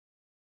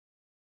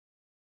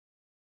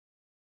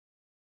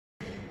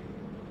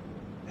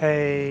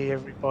Hey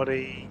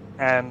everybody,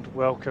 and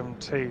welcome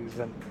to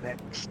the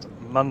next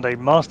Monday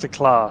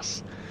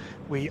Masterclass.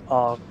 We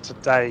are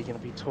today going to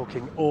be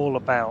talking all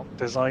about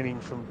designing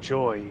from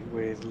joy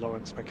with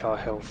Lawrence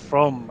McCarhill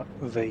from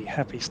the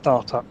Happy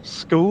Startup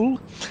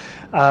School.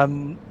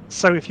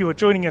 So if you are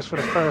joining us for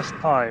the first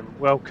time,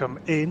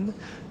 welcome in.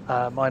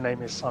 My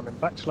name is Simon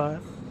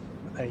Batchelor.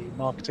 I'm a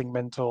marketing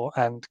mentor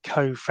and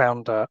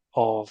co-founder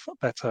of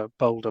Better,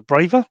 Bolder,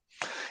 Braver.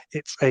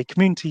 It's a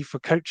community for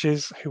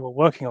coaches who are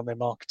working on their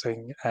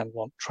marketing and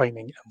want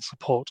training and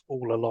support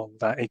all along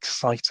that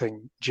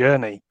exciting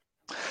journey.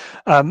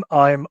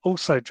 I'm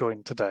also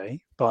joined today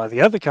by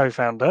the other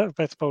co-founder of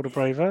Better, Bolder,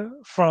 Braver,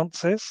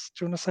 Frances.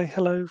 Do you want to say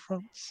hello,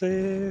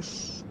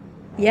 Frances?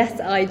 Yes,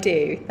 I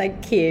do.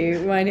 Thank you.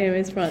 My name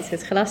is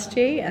Frances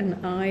Chalastri,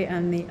 and I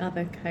am the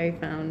other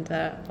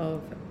co-founder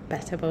of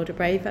Better, Bolder,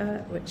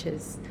 Braver, which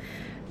is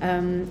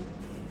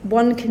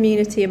one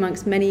community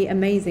amongst many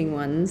amazing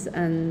ones,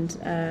 and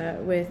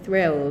we're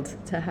thrilled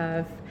to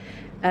have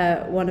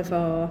one of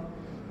our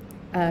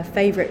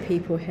favourite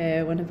people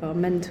here, one of our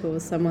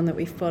mentors, someone that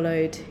we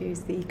followed,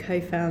 who's the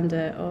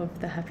co-founder of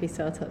the Happy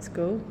Startup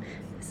School,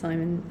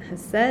 Simon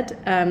has said.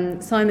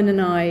 Simon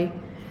and I,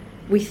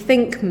 we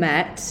think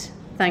met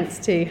thanks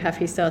to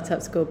Happy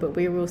Startup School, but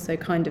we were also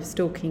kind of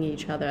stalking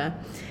each other.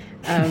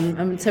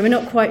 So we're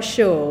not quite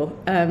sure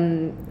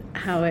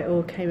how it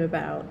all came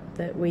about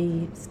that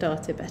we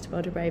started Better,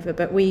 Bolder, Braver,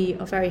 but we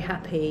are very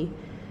happy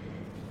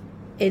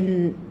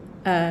to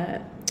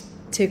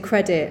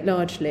credit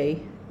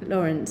largely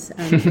Lawrence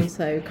and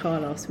also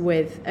Carlos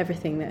with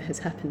everything that has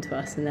happened to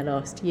us in the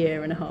last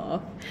year and a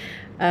half.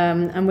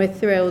 And we're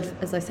thrilled,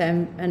 as I say,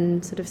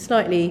 and sort of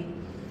slightly,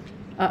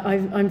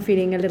 I'm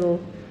feeling a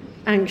little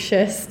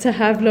anxious to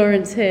have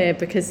Lawrence here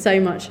because so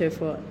much of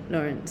what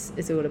Lawrence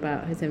is all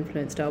about has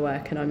influenced our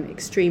work, and I'm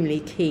extremely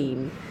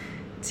keen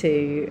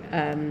to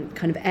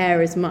kind of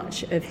air as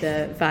much of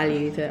the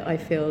value that I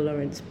feel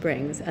Lawrence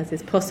brings as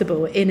is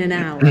possible in an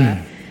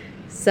hour.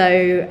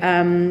 So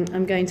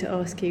I'm going to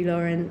ask you,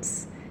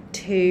 Lawrence,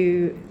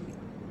 to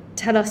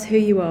tell us who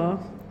you are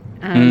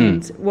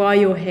and why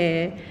you're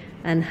here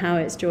and how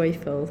it's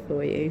joyful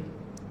for you.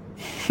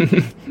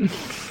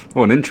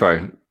 Well, an intro. I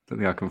don't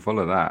think I can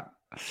follow that.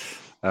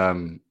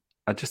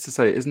 Just to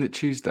say, isn't it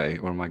Tuesday,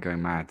 or am I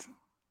going mad?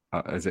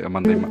 Is it a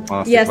Monday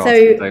masterclass? Yeah, so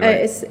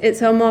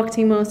it's our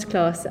marketing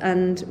masterclass,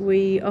 and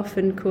we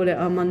often call it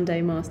our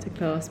Monday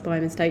masterclass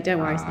by mistake. Don't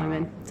worry,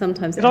 Simon.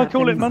 Sometimes Did I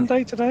call it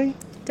Monday today?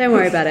 Don't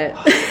worry about it.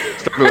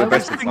 Struggle at the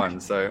best of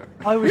times, so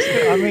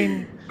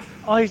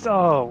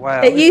oh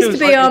wow! It used to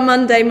be our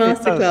Monday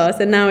masterclass,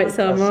 and now it's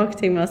our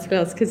marketing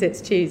masterclass because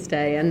it's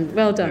Tuesday. And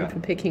well done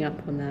for picking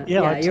up on that.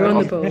 Yeah, you're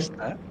on the ball.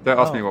 Don't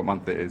ask me what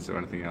month it is or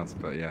anything else,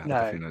 but yeah, no,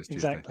 definitely knows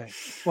Tuesday. Exactly.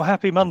 Well,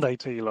 happy Monday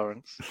to you,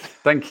 Lawrence.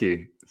 Thank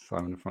you,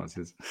 Simon and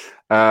Francis.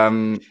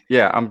 I'm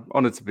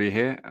honoured to be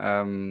here.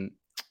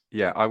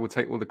 I will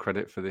take all the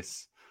credit for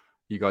this.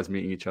 You guys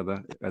meeting each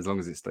other, as long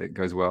as it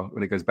goes well.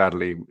 When it goes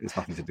badly, it's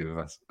nothing to do with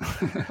us.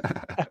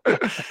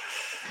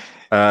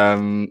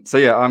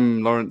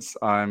 I'm Lawrence.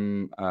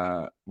 I'm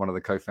one of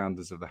the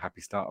co-founders of the Happy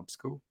Startup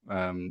School.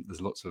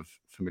 There's lots of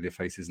familiar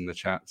faces in the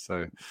chat,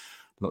 so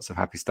lots of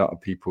happy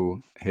startup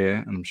people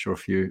here, and I'm sure a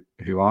few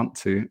who aren't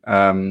too.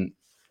 Me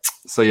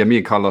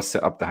and Carlos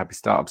set up the Happy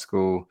Startup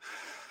School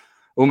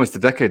almost a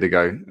decade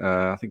ago.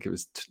 I think it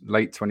was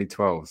late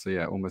 2012. So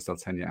yeah, almost our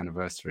 10-year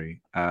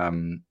anniversary.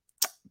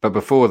 But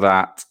before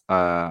that,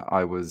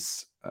 I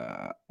was,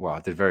 I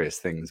did various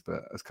things,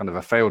 but as kind of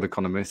a failed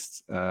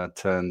economist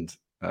turned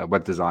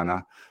web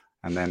designer.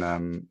 And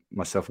then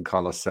myself and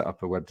Carlos set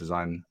up a web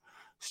design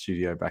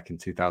studio back in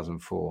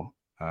 2004,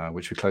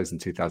 which we closed in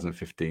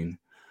 2015.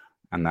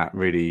 And that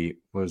really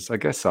was, I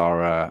guess,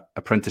 our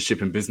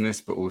apprenticeship in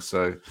business, but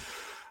also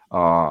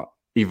our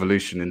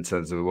evolution in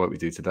terms of the work we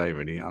do today,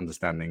 really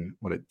understanding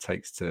what it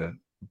takes to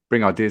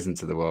bring ideas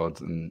into the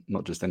world, and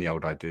not just any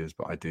old ideas,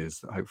 but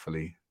ideas that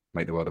hopefully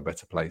make the world a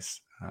better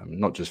place,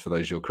 not just for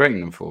those you're creating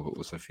them for, but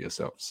also for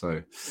yourself.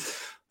 So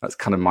that's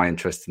kind of my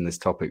interest in this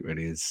topic,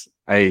 really, is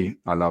I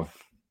love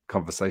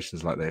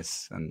conversations like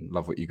this and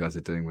love what you guys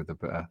are doing with the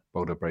Better,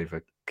 Bolder,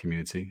 Braver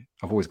community.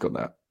 I've always got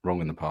that wrong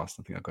in the past.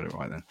 I think I got it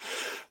right then.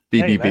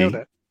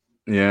 BBB.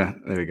 Yeah,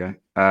 there we go.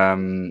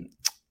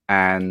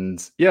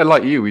 And yeah,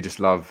 like you, we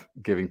just love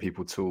giving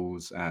people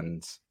tools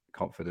and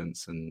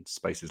confidence and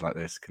spaces like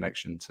this,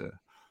 connection to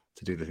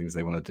do the things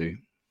they want to do.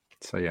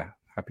 So yeah,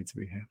 happy to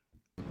be here.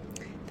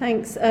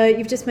 Thanks.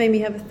 You've just made me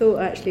have a thought,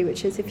 actually,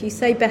 which is if you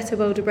say Better,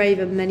 Bolder,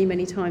 Braver many,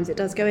 many times, it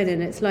does go in,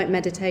 and it's like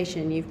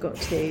meditation. You've got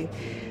to,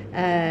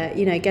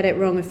 get it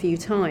wrong a few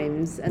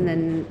times, and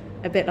then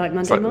a bit like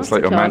Monday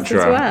Masterclass as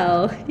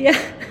well. Yeah.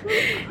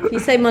 If you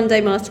say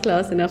Monday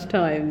Masterclass enough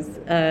times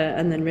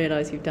and then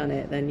realise you've done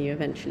it, then you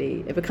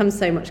eventually, it becomes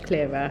so much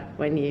clearer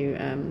when you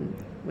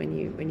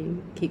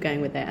keep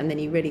going with it, and then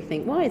you really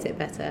think, why is it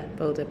Better,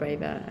 Bolder,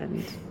 Braver?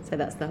 And so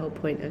that's the whole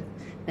point of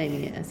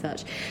naming it as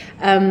such.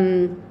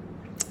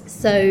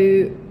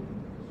 So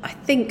I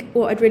think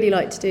what I'd really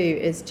like to do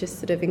is just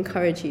sort of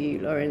encourage you,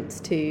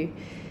 Lawrence, to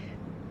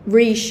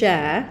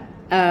reshare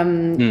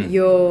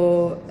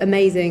your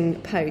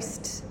amazing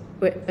post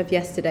of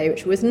yesterday,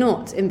 which was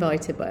not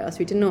invited by us.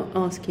 We did not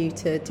ask you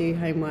to do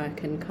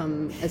homework and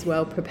come as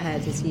well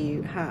prepared as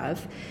you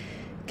have.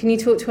 Can you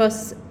talk to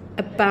us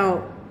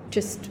about,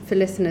 just for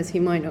listeners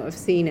who might not have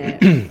seen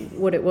it,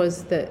 what it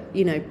was that,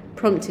 you know,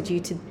 prompted you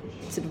to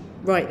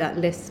write that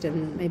list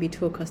and maybe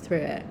talk us through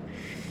it?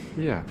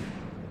 Yeah.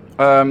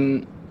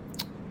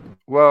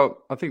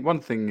 Well, I think one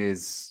thing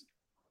is,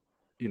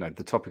 you know,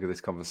 the topic of this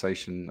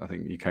conversation, I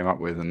think you came up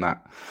with, and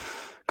that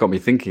got me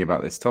thinking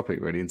about this topic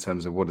really in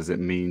terms of what does it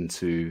mean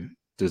to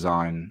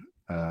design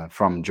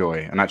from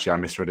joy. And actually I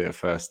misread it at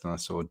first and I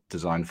saw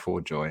design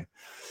for joy,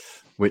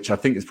 which I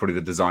think is probably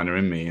the designer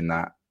in me, in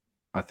that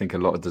I think a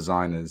lot of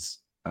designers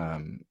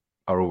are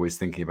always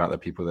thinking about the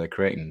people they're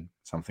creating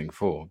something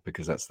for,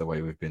 because that's the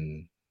way we've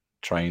been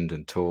trained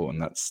and taught,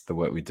 and that's the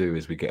work we do.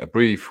 Is we get a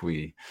brief,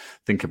 we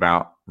think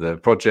about the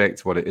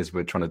project, what it is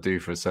we're trying to do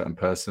for a certain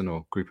person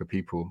or group of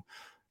people,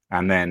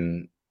 and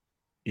then,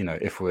 you know,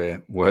 if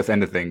we're worth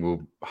anything,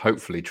 we'll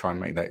hopefully try and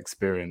make that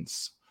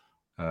experience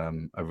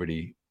a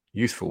really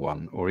useful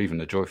one, or even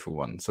a joyful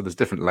one. So there's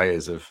different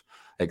layers of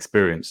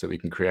experience that we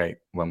can create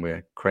when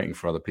we're creating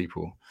for other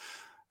people.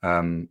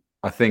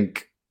 I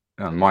think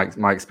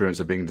my experience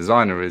of being a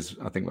designer is,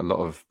 I think a lot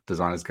of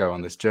designers go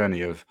on this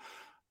journey of,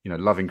 you know,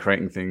 loving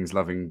creating things,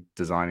 loving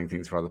designing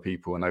things for other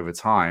people. And over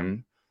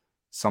time,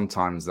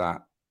 sometimes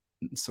that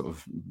sort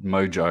of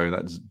mojo,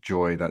 that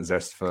joy, that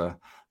zest for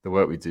the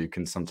work we do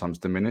can sometimes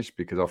diminish,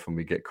 because often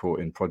we get caught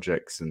in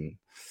projects and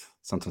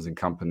sometimes in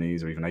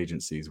companies or even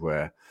agencies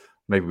where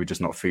maybe we're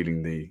just not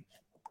feeling the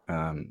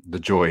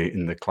joy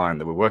in the client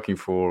that we're working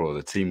for, or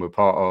the team we're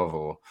part of,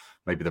 or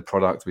maybe the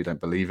product, we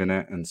don't believe in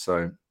it. And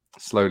so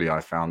slowly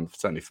I found,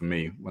 certainly for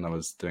me, when I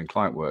was doing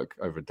client work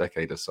over a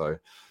decade or so,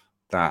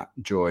 that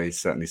joy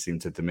certainly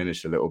seemed to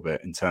diminish a little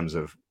bit in terms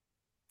of,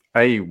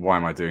 why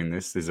am I doing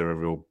this? Is there a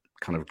real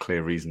kind of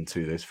clear reason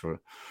to this for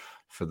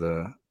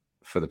the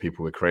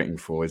people we're creating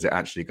for? Is it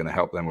actually going to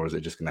help them, or is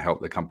it just going to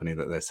help the company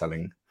that they're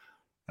selling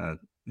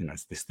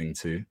this thing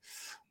to?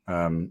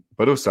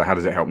 But also, how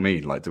does it help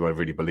me? Like, do I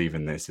really believe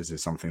in this? Is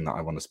this something that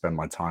I want to spend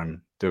my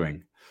time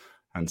doing?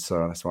 And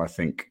so that's why I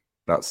think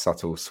that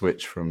subtle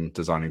switch from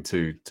designing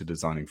to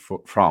designing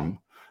from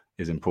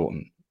is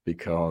important,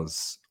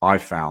 because I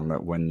found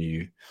that when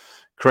you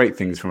create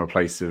things from a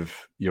place of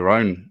your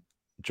own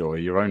joy,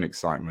 your own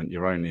excitement,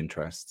 your own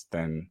interest,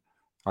 then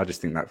I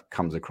just think that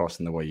comes across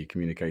in the way you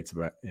communicate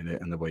about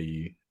it and the way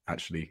you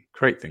actually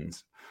create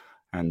things.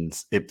 And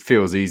it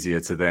feels easier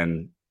to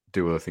then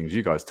do all the things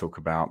you guys talk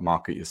about,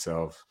 market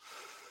yourself,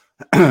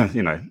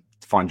 you know,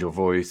 find your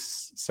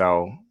voice,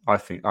 sell. I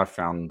think I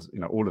found, you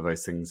know, all of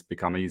those things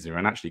become easier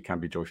and actually can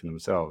be joyful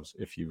themselves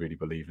if you really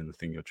believe in the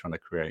thing you're trying to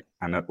create,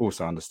 and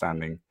also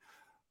understanding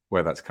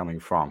where that's coming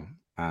from.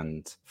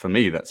 And for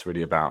me, that's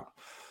really about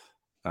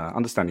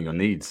understanding your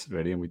needs,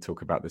 really. And we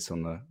talk about this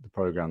on the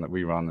program that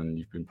we run, and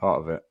you've been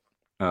part of it.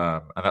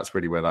 And that's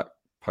really where that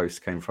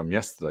post came from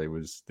yesterday,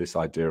 was this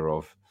idea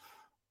of,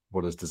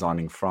 what does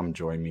designing from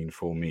joy mean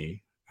for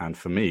me? And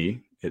for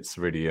me, it's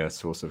really a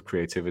source of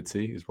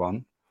creativity is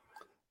one.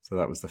 So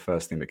that was the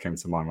first thing that came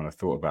to mind when I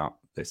thought about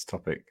this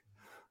topic,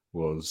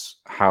 was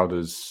how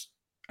does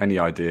any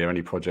idea,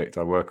 any project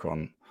I work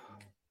on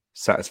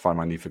satisfy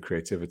my need for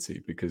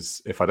creativity?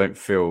 Because if I don't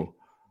feel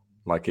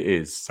like it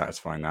is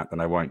satisfying that,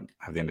 then I won't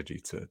have the energy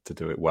to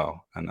do it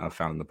well. And I've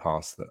found in the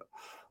past that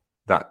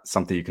that's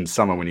something you can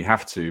summon when you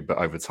have to, but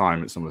over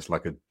time it's almost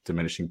like a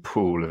diminishing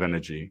pool of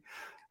energy.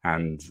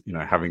 And, you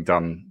know, having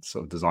done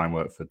sort of design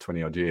work for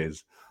 20 odd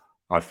years,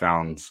 I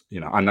found,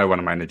 you know, I know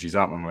when my energy's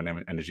up and when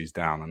my energy's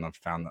down, and I've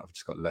found that I've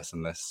just got less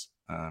and less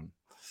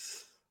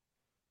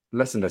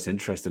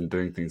interested in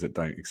doing things that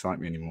don't excite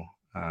me anymore.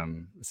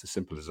 It's as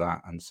simple as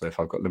that. And so if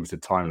I've got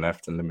limited time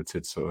left and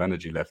limited sort of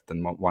energy left,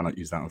 then why not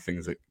use that on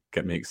things that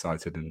get me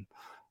excited? And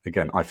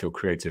again, I feel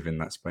creative in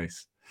that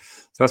space.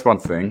 So that's one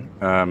thing.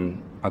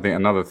 I think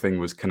another thing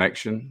was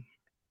connection.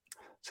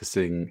 So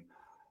seeing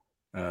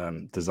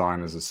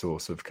design as a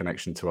source of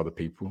connection to other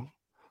people.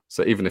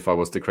 So even if I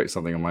was to create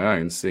something on my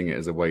own, seeing it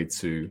as a way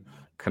to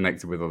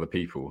connect with other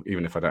people,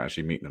 even if I don't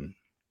actually meet them.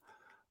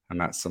 And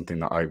that's something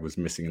that I was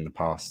missing in the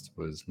past,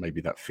 was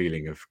maybe that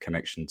feeling of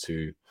connection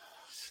to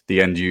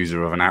the end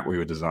user of an app we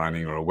were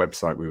designing or a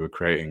website we were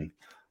creating.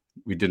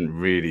 We didn't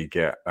really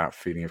get that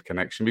feeling of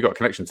connection. We got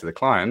connection to the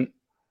client,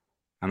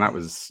 and that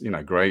was, you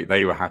know, great.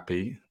 They were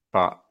happy,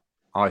 but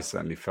I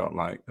certainly felt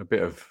like a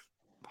bit of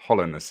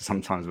hollowness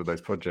sometimes with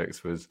those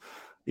projects, was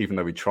even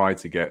though we tried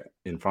to get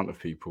in front of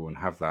people and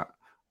have that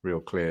real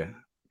clear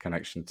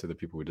connection to the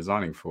people we're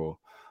designing for,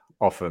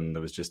 often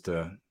there was just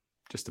a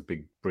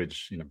big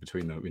bridge, you know,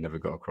 between them that we never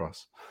got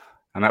across.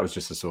 And that was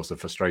just a source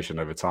of frustration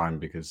over time,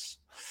 because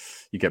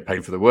you get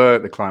paid for the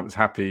work, the client was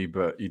happy,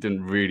 but you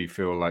didn't really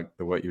feel like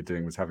the work you were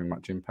doing was having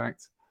much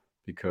impact,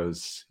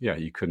 because, yeah,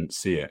 you couldn't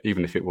see it.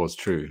 Even if it was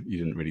true, you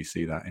didn't really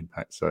see that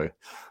impact. So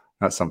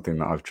that's something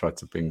that I've tried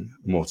to bring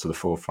more to the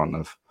forefront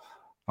of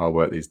our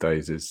work these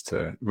days, is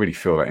to really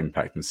feel that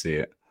impact and see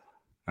it.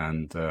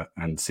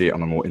 and see it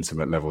on a more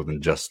intimate level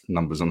than just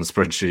numbers on the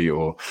spreadsheet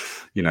or,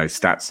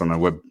 stats on a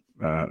web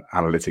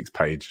analytics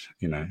page.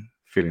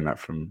 Feeling that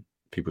from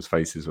people's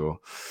faces or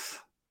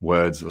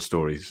words or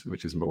stories,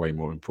 which is way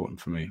more important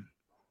for me.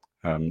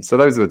 So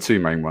those are the two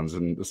main ones,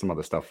 and there's some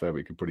other stuff there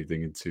we could probably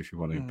dig into if you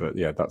want to. But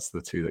yeah, that's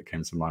the two that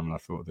came to mind when I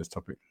thought of this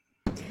topic.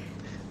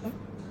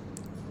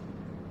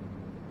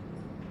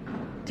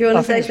 Do you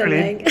want to say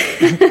something?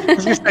 I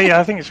was going to say,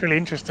 I think it's really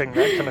interesting,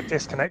 that kind of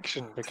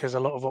disconnection, because a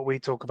lot of what we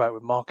talk about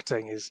with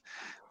marketing is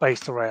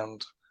based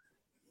around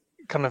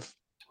kind of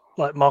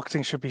like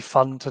marketing should be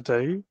fun to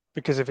do,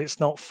 because if it's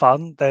not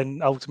fun, then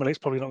ultimately it's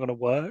probably not going to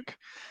work.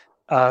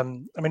 I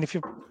mean, if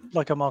you're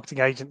like a marketing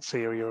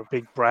agency or you're a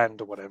big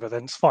brand or whatever,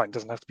 then it's fine. It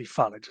doesn't have to be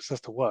fun. It just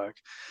has to work.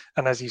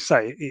 And as you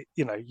say,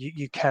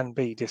 you can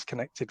be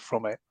disconnected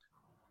from it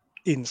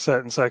in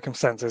certain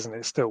circumstances and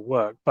it still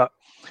work. But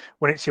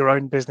when it's your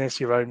own business,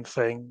 your own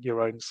thing,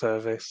 your own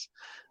service,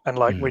 and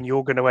like when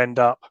you're going to end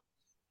up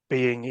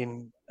being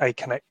in a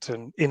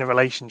in a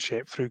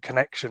relationship through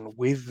connection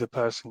with the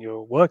person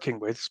you're working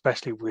with,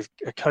 especially with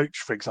a coach,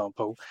 for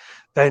example,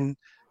 then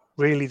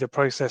really the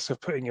process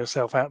of putting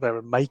yourself out there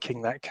and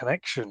making that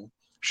connection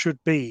should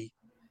be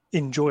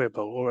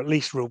enjoyable, or at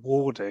least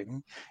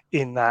rewarding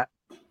in that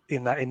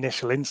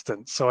initial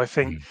instance. So I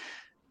think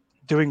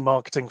doing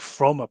marketing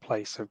from a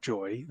place of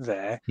joy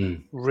there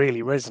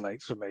really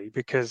resonates with me,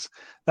 because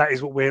that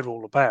is what we're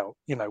all about.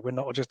 We're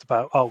not just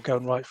about, go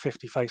and write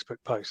 50 Facebook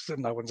posts that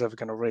no one's ever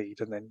going to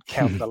read and then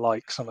count the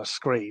likes on a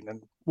screen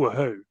and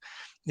woohoo.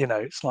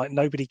 It's like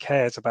nobody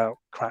cares about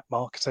crap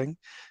marketing.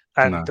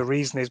 And the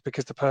reason is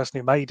because the person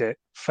who made it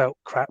felt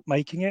crap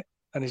making it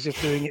and is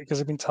just doing it because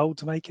they've been told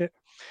to make it.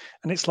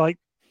 And it's like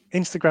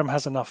Instagram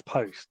has enough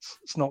posts.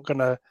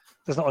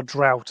 There's not a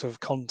drought of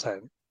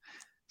content.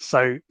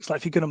 So it's like,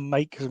 if you're going to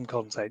make some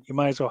content, you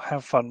may as well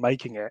have fun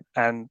making it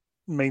and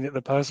mean that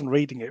the person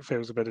reading it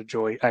feels a bit of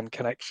joy and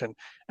connection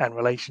and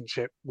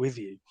relationship with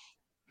you.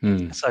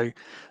 So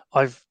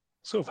I've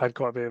sort of had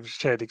quite a bit of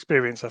shared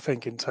experience, I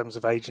think, in terms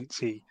of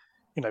agency,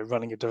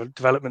 running a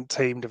development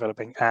team,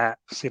 developing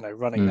apps,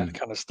 running that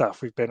kind of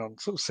stuff. We've been on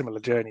sort of similar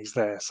journeys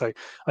there. So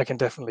I can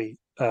definitely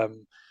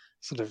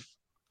sort of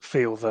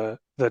feel the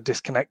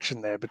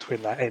disconnection there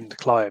between that end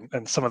client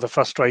and some of the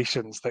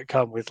frustrations that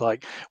come with,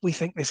 like, we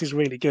think this is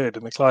really good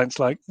and the client's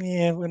like,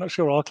 yeah, we're not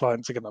sure our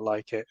clients are going to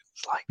like it.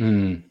 It's like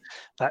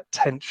that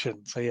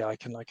tension. So yeah, I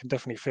can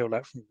definitely feel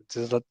that from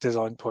a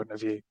design point of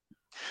view.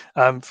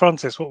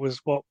 Francis, what were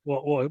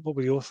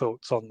your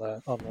thoughts on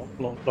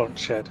what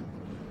Lawrence shared?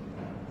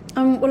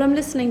 Well, I'm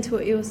listening to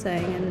what you're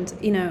saying,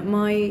 and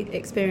my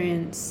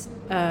experience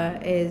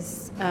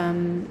is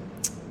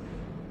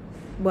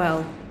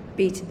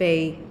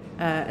B2B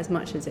as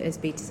much as it is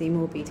B2C,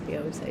 more B2B,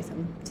 I would say,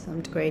 to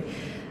some degree.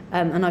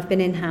 And I've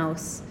been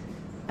in-house.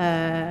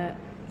 There's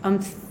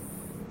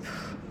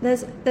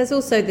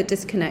also the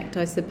disconnect,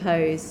 I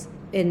suppose,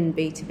 in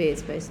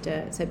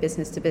B2B so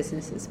business to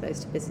business as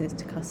opposed to business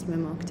to customer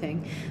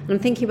marketing. And I'm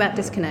thinking about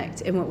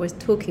disconnect in what we're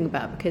talking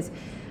about,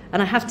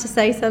 and I have to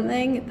say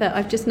something that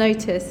I've just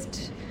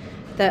noticed,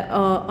 that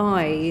our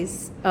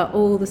eyes are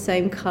all the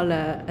same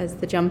colour as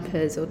the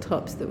jumpers or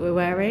tops that we're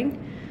wearing.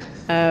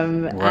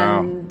 Wow.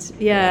 And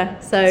yeah,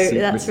 so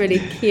that's really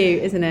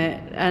cute, isn't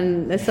it?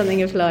 And there's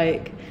something of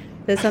like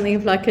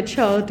a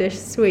childish,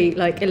 sweet,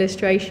 like,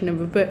 illustration of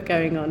a book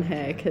going on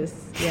here, because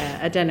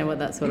I don't know what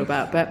that's all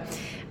about, but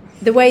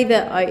the way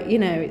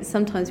that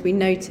sometimes we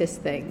notice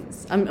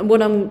things. And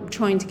what I'm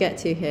trying to get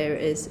to here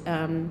is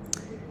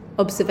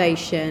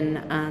observation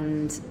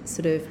and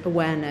sort of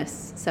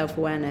awareness,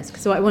 self-awareness.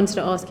 Because what I wanted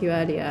to ask you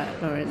earlier,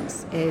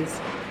 Lawrence, is,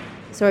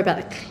 sorry about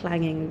the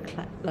clanging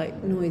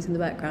noise in the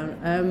background.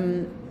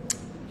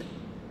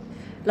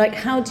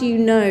 How do you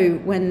know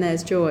when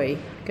there's joy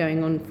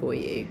going on for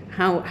you?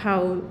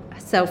 How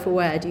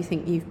self-aware do you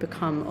think you've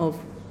become of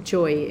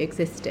joy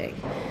existing?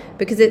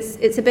 Because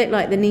it's a bit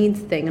like the needs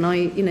thing, and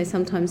I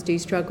sometimes do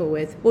struggle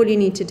with, all you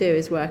need to do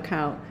is work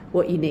out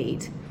what you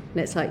need,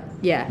 and it's like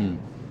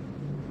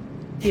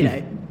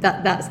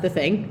that's the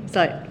thing. It's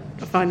like,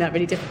 I find that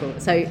really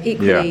difficult. So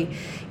equally,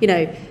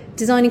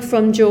 designing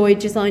from joy,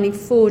 designing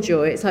for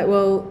joy, it's like,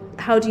 well,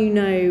 how do you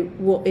know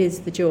what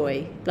is the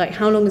joy? Like,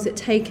 how long has it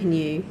taken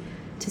you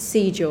to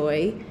see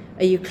joy?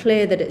 Are you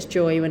clear that it's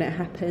joy when it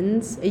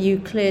happens? Are you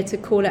clear to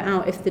call it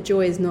out if the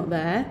joy is not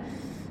there?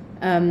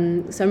 So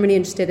I'm really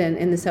interested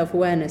in the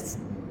self-awareness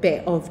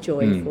bit of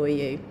joy for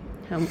you.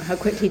 How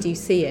quickly do you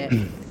see it?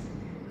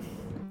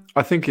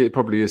 I think it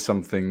probably is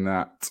something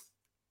that,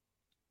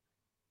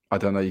 I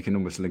don't know, you can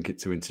almost link it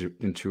to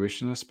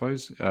intuition, I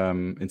suppose,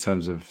 in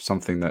terms of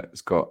something that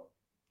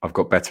I've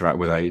got better at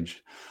with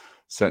age,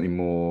 certainly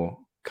more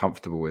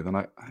comfortable with. And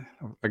I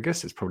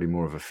guess it's probably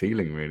more of a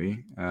feeling,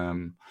 really,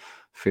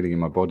 feeling in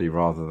my body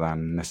rather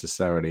than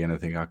necessarily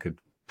anything I could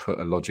put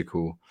a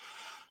logical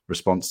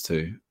response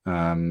to.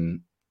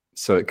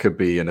 So it could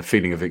be a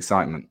feeling of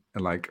excitement.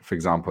 Like, for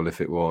example, if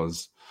it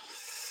was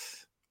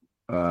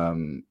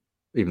even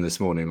this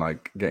morning,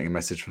 like getting a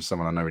message from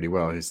someone I know really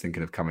well who's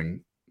thinking of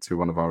coming to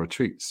one of our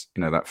retreats,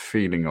 that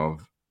feeling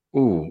of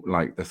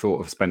like the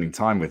thought of spending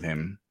time with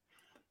him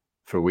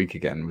for a week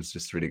again was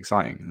just really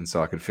exciting. And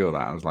so I could feel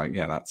that. I was like,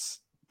 yeah,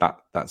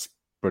 that's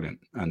brilliant.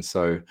 And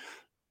so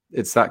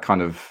it's that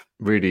kind of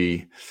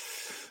really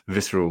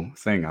visceral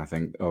thing, I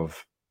think,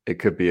 of it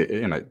could be,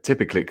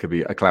 typically it could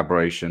be a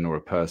collaboration or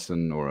a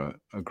person or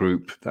a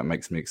group that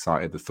makes me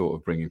excited. The thought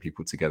of bringing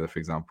people together, for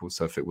example.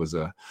 So if it was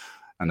an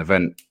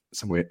event,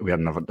 so we had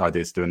another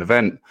idea to do an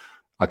event,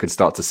 I could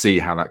start to see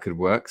how that could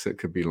work. So it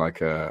could be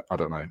like I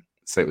don't know,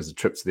 say it was a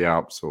trip to the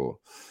Alps, or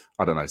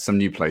I don't know, some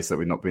new place that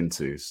we've not been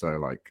to. So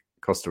like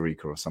Costa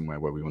Rica or somewhere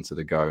where we wanted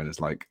to go. And it's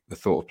like the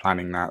thought of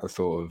planning that, the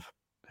thought of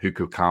who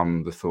could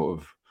come, the thought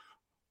of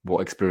what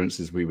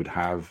experiences we would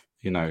have,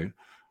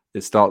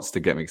 it starts to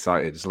get me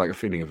excited. It's like a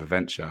feeling of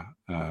adventure.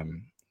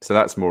 So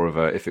that's more of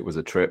if it was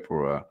a trip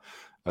or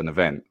an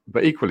event.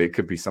 But equally, it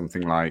could be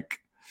something like,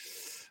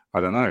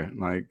 I don't know,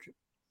 like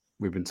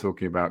we've been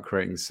talking about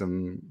creating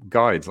some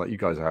guides like you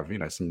guys have,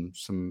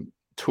 some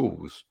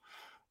tools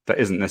that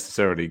isn't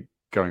necessarily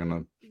going on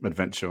an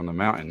adventure on the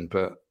mountain,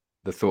 but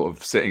the thought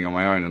of sitting on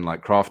my own and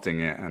like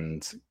crafting it,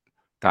 and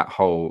that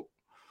whole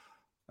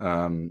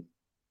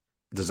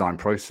design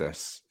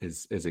process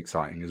is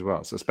exciting as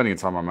well. So spending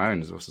time on my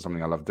own is also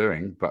something I love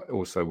doing, but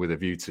also with a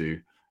view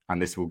to,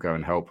 and this will go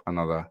and help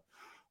another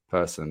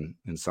person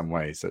in some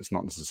way. So it's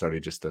not necessarily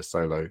just a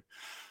solo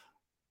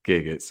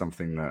gig. It's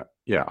something that,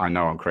 I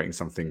know I'm creating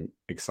something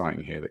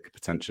exciting here that could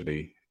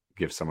potentially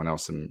give someone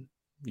else some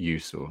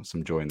use or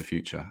some joy in the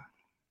future.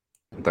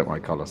 Don't worry,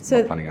 Carlos, I'm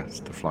not planning us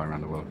to fly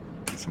around the world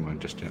somewhere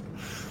just yet.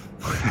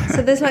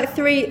 So there's like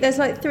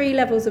three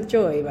levels of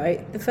joy,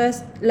 right? The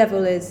first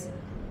level is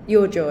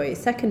your joy.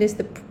 Second is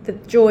the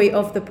joy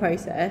of the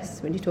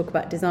process. When you talk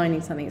about designing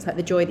something, it's like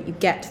the joy that you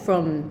get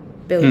from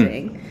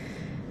building.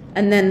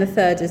 And then the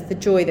third is the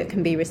joy that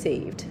can be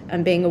received,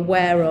 and being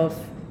aware of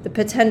the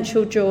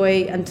potential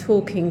joy and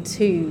talking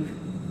to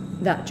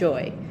that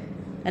joy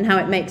and how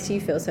it makes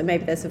you feel. So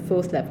maybe there's a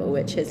fourth level,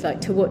 which is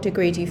like, to what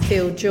degree do you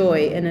feel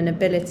joy in an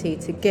ability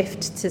to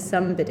gift to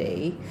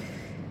somebody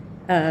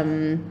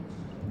the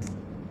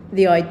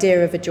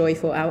idea of a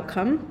joyful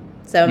outcome.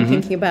 So I'm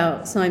thinking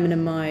about Simon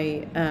and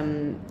my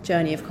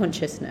journey of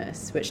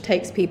consciousness, which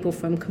takes people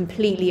from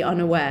completely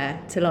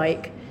unaware to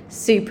like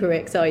super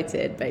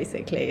excited,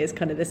 basically, is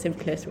kind of the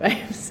simplest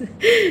way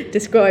of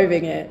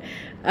describing it.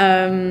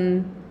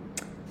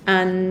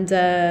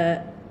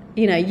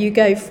 You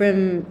go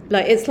from,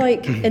 like, it's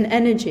like an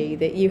energy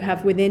that you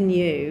have within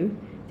you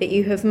that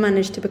you have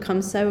managed to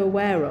become so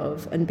aware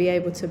of and be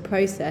able to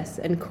process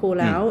and call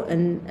out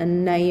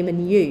and name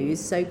and use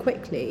so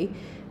quickly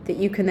that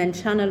you can then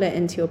channel it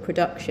into your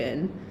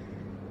production,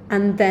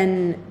 and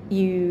then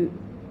you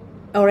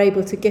are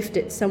able to gift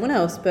it to someone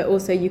else, but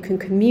also you can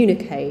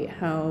communicate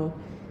how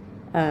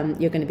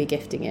you're going to be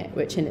gifting it,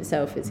 which in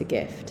itself is a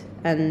gift.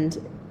 And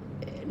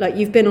like,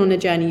 you've been on a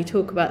journey, you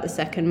talk about the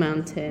second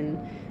mountain.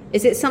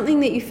 Is it something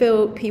that you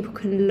feel people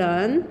can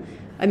learn?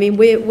 I mean,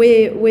 we're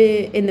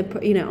in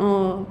the,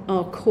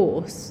 our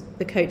course,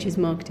 the Coach's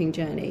Marketing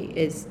Journey,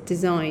 is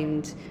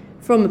designed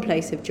from a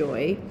place of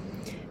joy.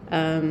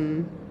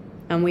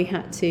 And we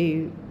had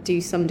to do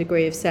some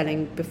degree of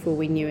selling before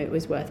we knew it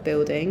was worth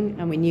building.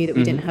 And we knew that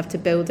we didn't have to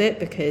build it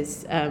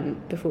because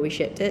before we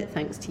shipped it,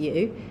 thanks to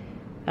you.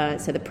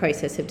 So the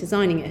process of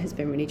designing it has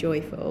been really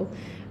joyful.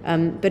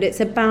 But it's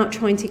about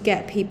trying to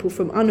get people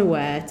from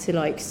unaware to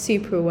like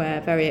super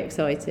aware, very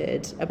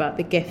excited about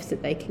the gifts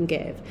that they can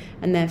give,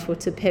 and therefore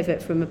to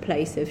pivot from a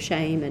place of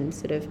shame and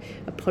sort of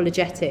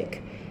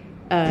apologetic,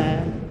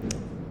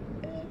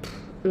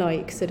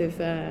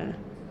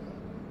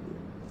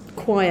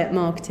 quiet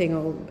marketing,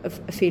 or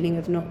a feeling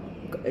of not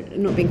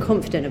being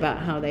confident about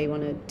how they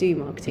want to do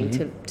marketing,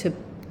 to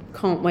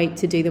can't wait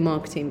to do the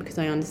marketing because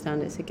I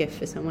understand it's a gift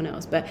for someone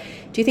else. But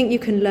do you think you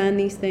can learn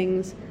these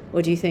things,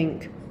 or do you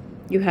think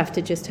you have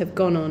to just have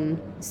gone on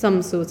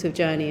some sort of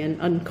journey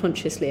and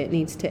unconsciously it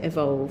needs to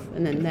evolve,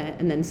 and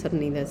then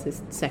suddenly there's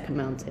this second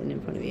mountain in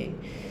front of you?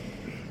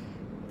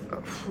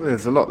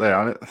 There's a lot there.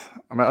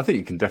 I mean, I think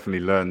you can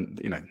definitely learn.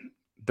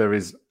 There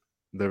is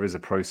a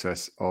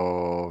process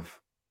of,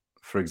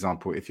 for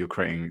example, if you're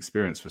creating an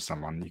experience for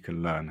someone, you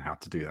can learn how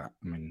to do that.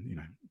 I mean, you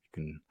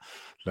can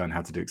learn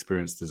how to do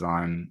experience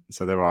design.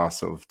 So there are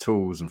sort of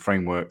tools and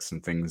frameworks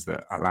and things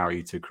that allow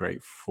you to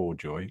create for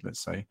joy,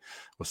 let's say,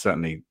 or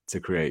certainly to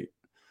create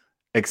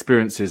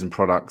experiences and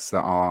products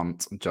that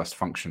aren't just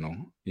functional.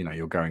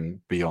 You're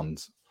going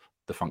beyond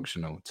the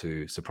functional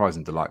to surprise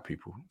and delight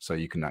people. So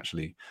you can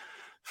actually,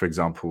 for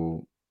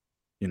example,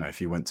 if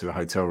you went to a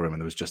hotel room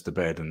and there was just a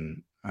bed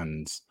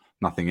and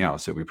nothing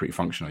else, it would be pretty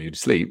functional. You'd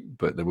sleep,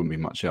 but there wouldn't be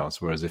much else.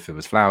 Whereas if there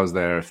was flowers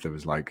there, if there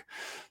was like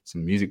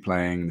some music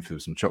playing, if there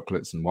was some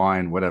chocolates and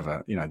wine,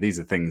 whatever, these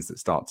are things that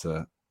start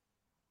to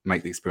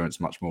make the experience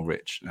much more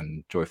rich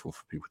and joyful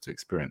for people to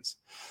experience.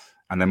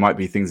 And there might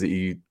be things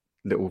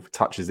little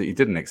touches that you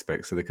didn't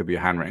expect. So there could be a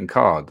handwritten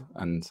card,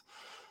 and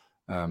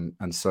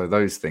so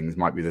those things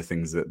might be the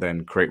things that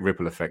then create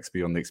ripple effects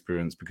beyond the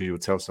experience, because you'll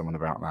tell someone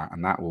about that,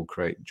 and that will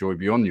create joy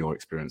beyond your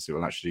experience. It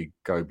will actually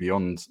go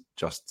beyond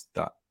just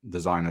that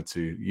designer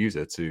to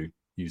user to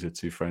user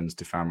to friends,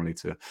 to family,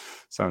 to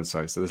so and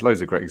so. So there's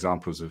loads of great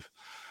examples of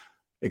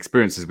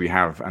experiences we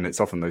have, and it's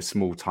often those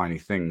small tiny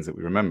things that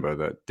we remember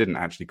that didn't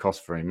actually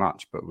cost very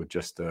much, but were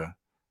just a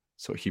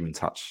sort of human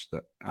touch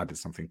that added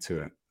something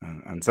to it.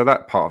 And so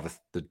that part of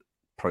the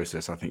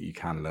process, I think you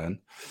can learn.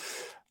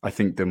 I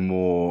think the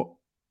more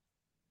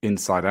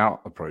inside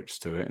out approach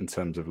to it, in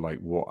terms of like,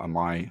 what am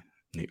I,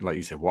 like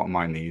you said, what are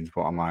my needs,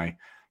 what am I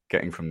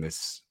getting from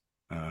this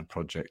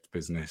project,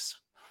 business,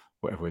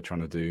 whatever we're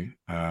trying to do,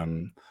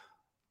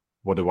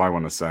 what do I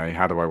want to say?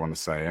 How do I want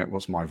to say it?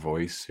 What's my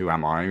voice? Who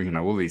am I?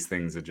 All these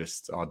things are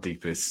just our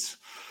deepest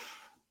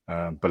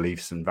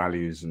beliefs and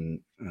values and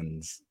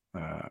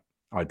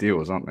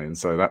ideals, aren't they? And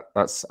so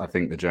that's, I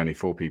think, the journey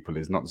for people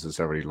is not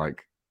necessarily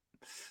like,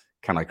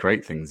 can I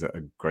create things that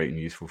are great and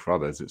useful for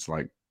others? It's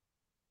like,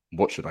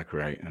 what should I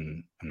create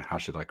and how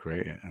should I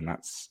create it? And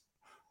it's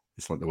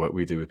like the work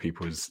we do with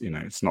people is,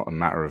 it's not a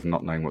matter of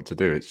not knowing what to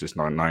do. It's just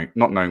not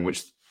knowing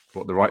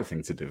what the right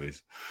thing to do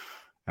is.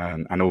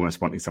 And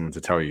almost wanting someone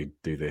to tell you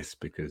do this,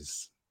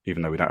 because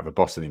even though we don't have a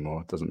boss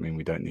anymore, it doesn't mean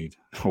we don't need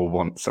or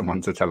want someone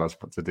to tell us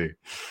what to do.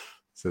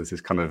 So there's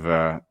this kind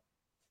of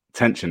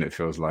tension, it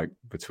feels like,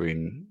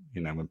 between,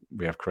 when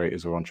we have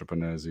creators or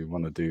entrepreneurs who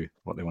want to do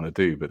what they want to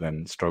do, but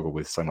then struggle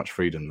with so much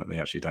freedom that they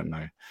actually don't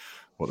know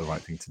what the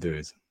right thing to do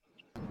is.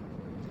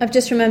 I've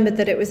just remembered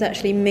that it was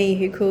actually me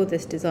who called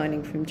this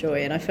Designing from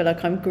Joy, and I feel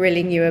like I'm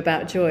grilling you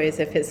about joy as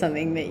if it's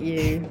something that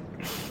you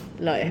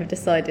have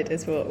decided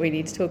is what we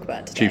need to talk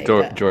about today.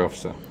 Chief Joy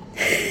Officer.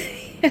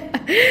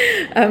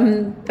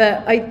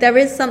 But there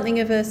is something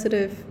of a sort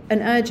of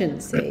an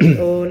urgency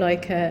or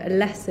like a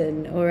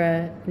lesson or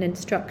an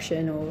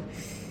instruction, or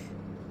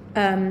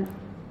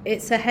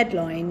it's a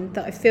headline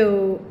that I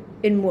feel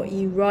in what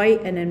you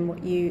write and in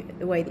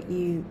the way that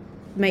you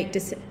make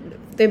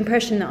the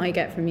impression that I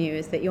get from you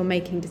is that you're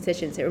making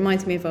decisions. It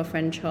reminds me of our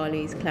friend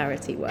Charlie's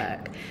clarity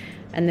work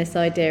and this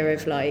idea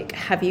of like,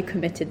 have you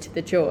committed to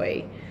the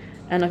joy?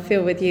 And I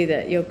feel with you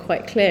that you're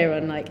quite clear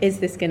on like, is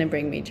this going to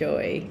bring me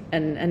joy?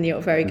 And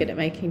you're very good at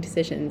making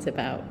decisions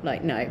about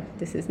like, no,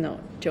 this is not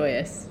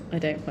joyous. I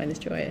don't find this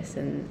joyous,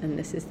 and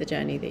this is the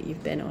journey that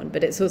you've been on.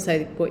 But it's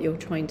also what you're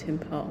trying to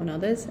impart on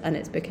others, and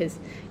it's because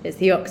it's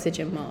the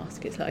oxygen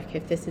mask. It's like,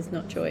 if this is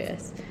not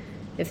joyous,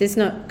 if this is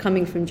not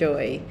coming from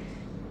joy,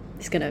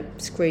 it's going to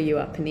screw you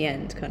up in the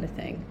end, kind of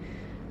thing.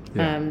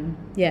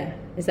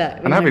 Is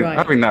that and right?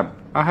 having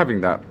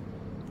that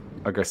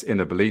I guess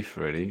inner belief,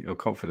 really, or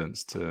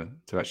confidence to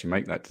actually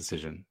make that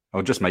decision,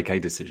 or just make a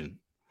decision.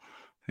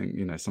 I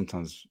think,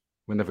 sometimes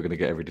we're never going to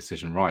get every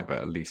decision right, but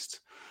at least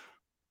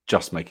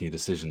just making a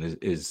decision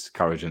is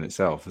courage in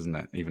itself, isn't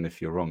it? Even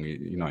if you're wrong,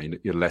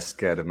 you're less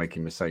scared of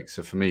making mistakes.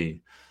 So for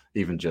me,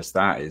 even just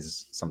that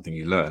is something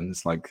you learn.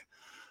 It's like,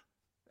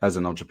 as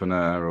an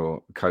entrepreneur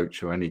or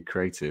coach or any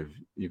creative,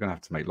 you're going to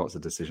have to make lots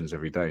of decisions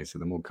every day. So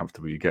the more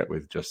comfortable you get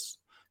with just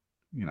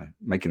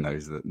making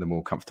those, the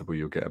more comfortable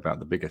you'll get about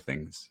the bigger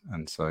things.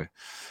 And so,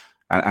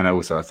 and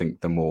also I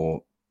think the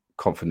more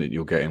confident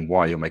you'll get in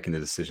why you're making the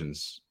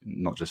decisions,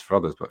 not just for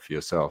others, but for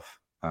yourself.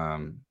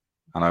 And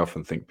I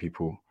often think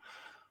people,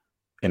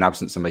 in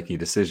absence of making a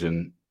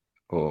decision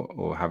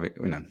or having,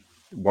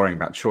 worrying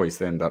about choice,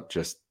 they end up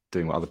just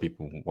doing what other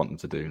people want them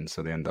to do. And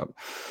so they end up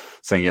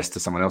saying yes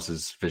to someone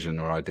else's vision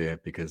or idea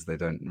because they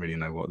don't really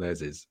know what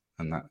theirs is.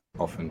 And that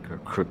often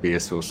could be a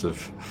source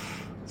of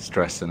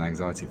stress and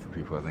anxiety for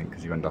people, I think,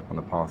 because you end up on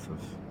a path of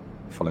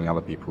following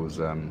other people's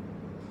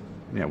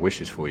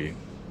wishes for you,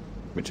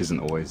 which isn't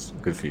always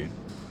good for you.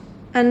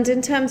 And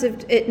in terms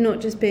of it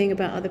not just being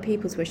about other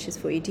people's wishes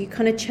for you, do you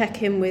kind of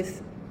check in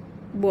with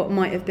what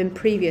might have been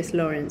previous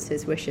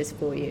Lawrence's wishes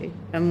for you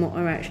and what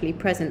are actually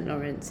present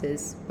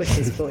Lawrence's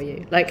wishes for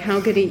you? Like, how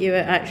good are you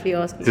at actually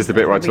asking? Just a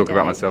bit where I talk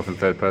about myself in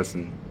third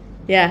person.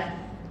 Yeah,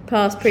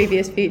 past,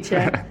 previous,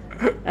 future.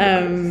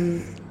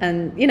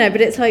 And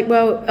but it's like,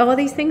 well, are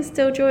these things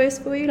still joyous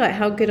for you? Like,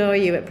 how good are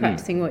you at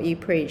practicing what you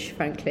preach?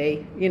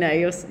 Frankly,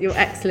 you're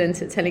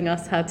excellent at telling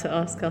us how to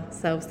ask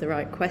ourselves the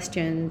right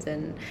questions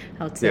and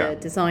how to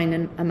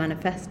design a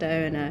manifesto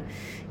and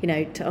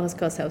to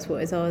ask ourselves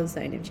what is our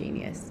zone of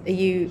genius. Are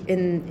you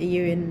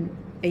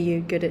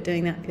good at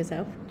doing that for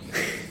yourself?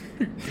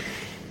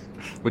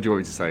 What do you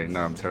want me to say?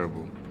 No, I'm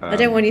terrible. I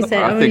don't want you to say.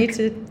 I want you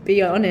to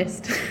be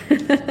honest.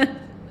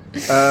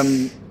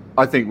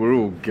 I think we're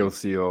all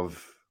guilty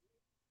of,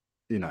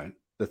 the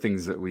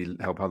things that we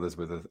help others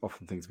with are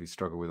often things we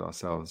struggle with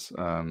ourselves.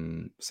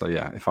 So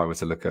yeah, if I were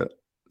to look at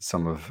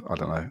some of, I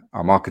don't know,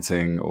 our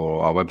marketing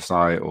or our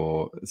website,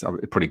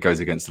 it probably goes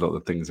against a lot of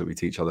the things that we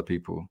teach other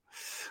people.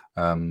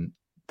 But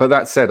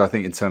that said, I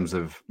think in terms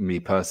of me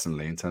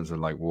personally, in terms of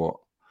like what's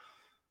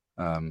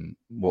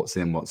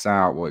in, what's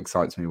out, what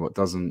excites me, what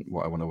doesn't,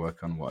 what I want to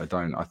work on, what I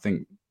don't, I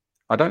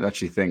don't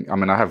actually think, I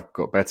have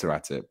got better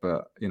at it,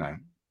 but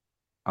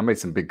I made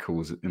some big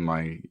calls in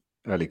my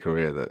early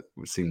career that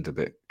seemed a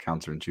bit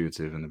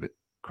counterintuitive and a bit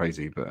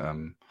crazy, but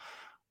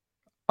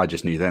I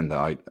just knew then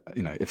that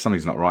if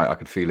something's not right, I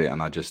could feel it,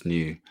 and I just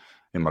knew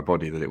in my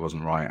body that it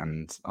wasn't right,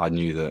 and I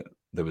knew that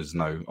there was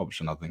no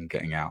option other than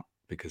getting out,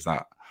 because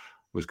that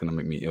was going to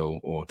make me ill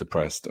or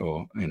depressed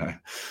or,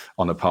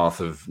 on a path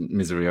of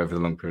misery over a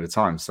long period of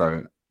time.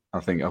 So I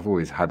think I've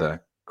always had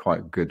a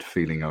quite good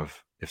feeling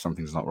of, if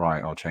something's not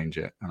right, I'll change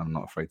it, and I'm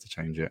not afraid to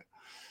change it.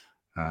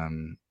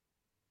 And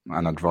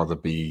I'd rather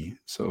be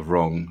sort of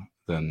wrong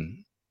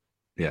than,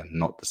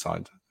 not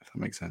decide, if that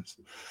makes sense.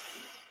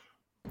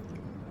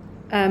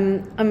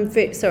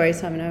 I'm sorry,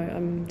 Simon,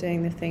 I'm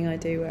doing the thing I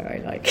do where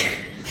I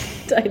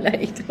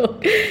dilate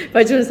talk. But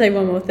I just want to say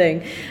one more thing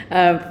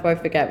before I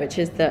forget, which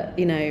is that,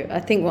 I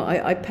think what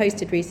I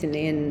posted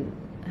recently in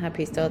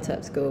Happy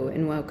Startup School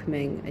in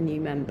welcoming a new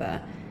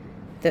member,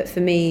 that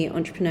for me,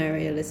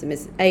 entrepreneurialism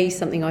is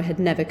something I had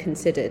never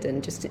considered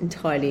and just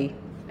entirely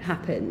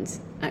happened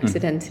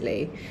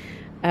accidentally.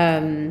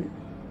 And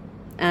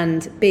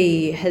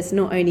B, has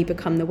not only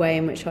become the way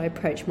in which I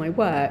approach my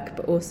work,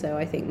 but also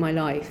I think my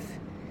life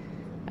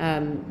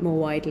more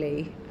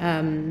widely.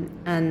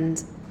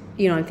 And,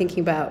 I'm thinking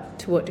about,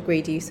 to what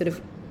degree do you sort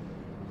of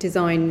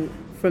design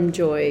from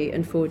joy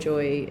and for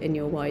joy in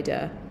your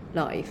wider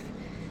life?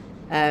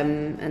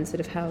 And sort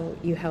of how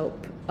you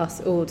help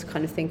us all to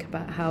kind of think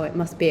about how it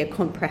must be a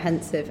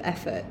comprehensive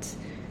effort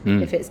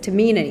if it's to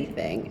mean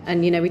anything.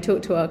 And, we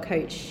talk to our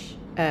coach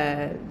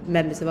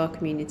members of our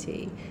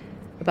community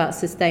about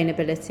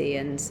sustainability,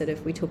 and sort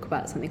of we talk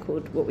about something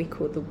called what we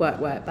call the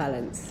work-work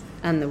balance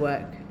and the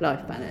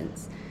work-life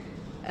balance.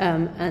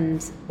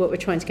 And what we're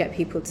trying to get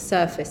people to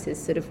surface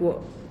is sort of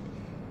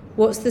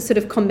what's the sort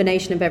of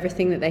combination of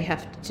everything that they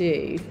have to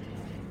do,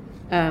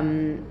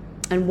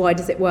 and why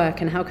does it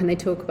work, and how can they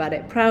talk about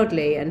it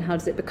proudly, and how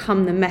does it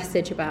become the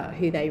message about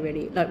who they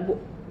really like.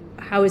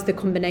 How is the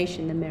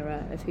combination the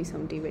mirror of who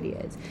somebody really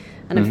is?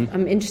 And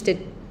I'm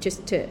interested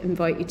just to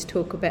invite you to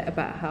talk a bit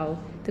about how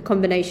the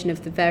combination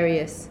of the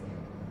various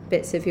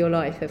bits of your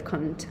life have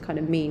come to kind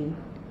of mean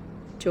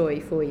joy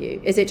for you.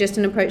 Is it just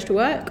an approach to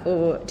work,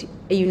 or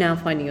are you now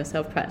finding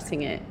yourself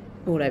practicing it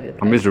all over the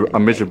place?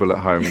 I'm miserable at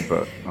home,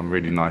 but I'm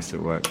really nice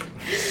at work.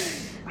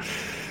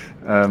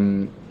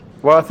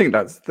 Well, I think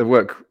that's the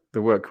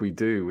work we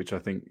do, which I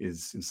think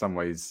is in some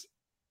ways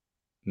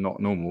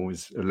not normal,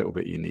 is a little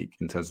bit unique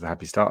in terms of the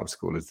Happy Startup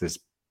School, is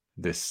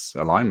this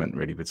alignment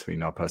really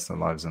between our personal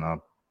lives and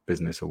our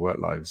business or work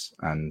lives,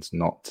 and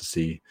not to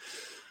see,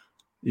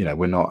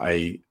 we're not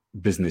a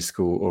business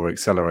school or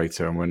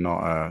accelerator, and we're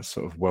not a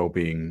sort of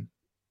well-being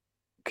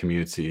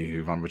community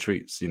who run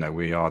retreats.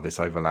 We are this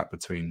overlap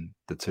between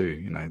the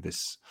two,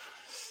 this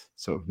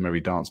sort of merry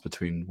dance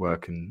between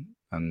work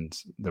and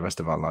the rest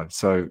of our lives.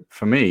 So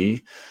for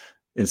me,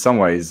 in some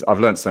ways, I've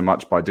learned so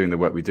much by doing the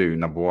work we do,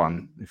 number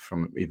one,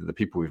 from either the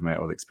people we've met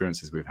or the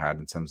experiences we've had,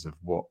 in terms of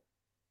what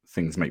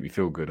things make me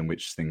feel good and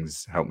which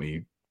things help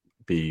me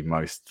be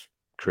most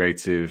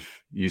creative,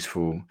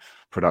 useful,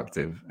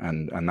 productive.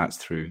 And that's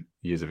through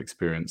years of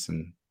experience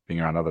and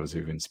being around others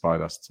who've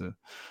inspired us to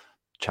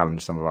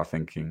challenge some of our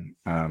thinking.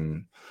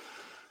 And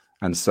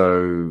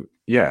so,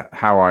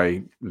 how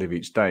I live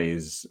each day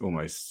is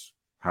almost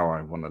how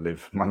I want to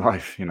live my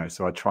life,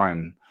 so I try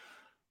and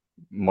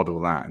model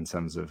that in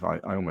terms of, I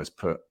almost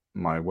put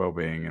my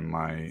well-being and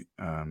my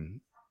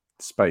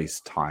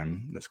space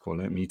time, let's call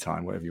it me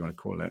time, whatever you want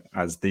to call it,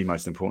 as the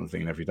most important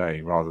thing in every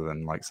day, rather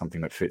than like something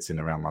that fits in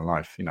around my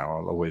life.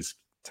 I'll always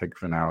take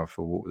an hour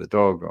for a walk with the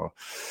dog, or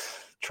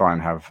try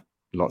and have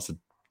lots of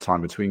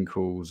time between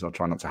calls. I'll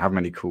try not to have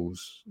many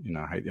calls.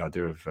 I hate the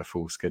idea of a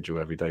full schedule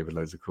every day with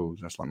loads of calls.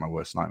 That's like my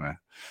worst nightmare.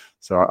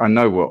 So I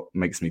know what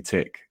makes me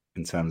tick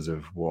in terms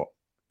of what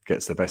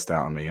gets the best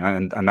out of me,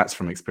 and that's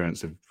from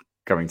experience of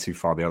going too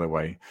far the other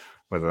way,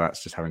 whether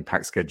that's just having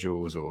packed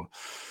schedules or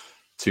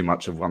too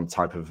much of one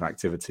type of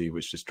activity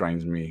which just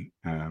drains me.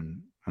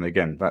 And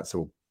again, that's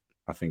all,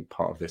 I think,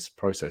 part of this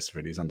process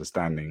really, is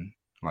understanding,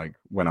 like,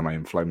 when am I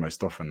in flow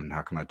most often, and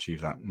how can I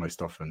achieve that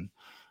most often?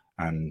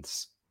 And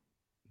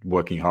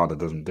working harder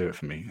doesn't do it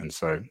for me. And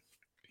so,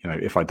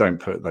 if I don't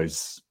put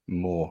those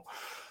more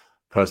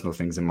personal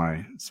things in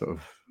my sort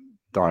of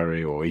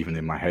diary, or even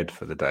in my head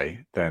for the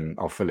day, then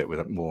I'll fill it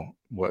with more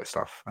work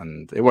stuff,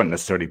 and it won't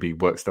necessarily be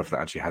work stuff that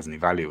actually has any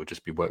value. It'll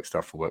just be work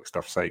stuff for work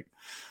stuff's sake,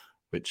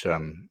 which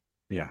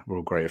we're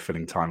all great at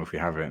filling time if we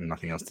have it and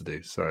nothing else to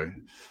do. So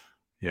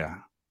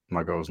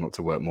my goal is not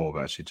to work more,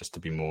 but actually just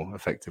to be more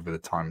effective with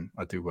the time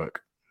I do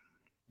work.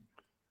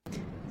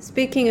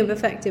 Speaking of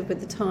effective with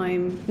the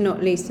time,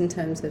 not least in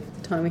terms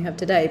of the time we have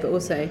today, but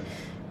also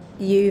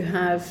you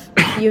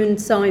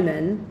and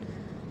Simon,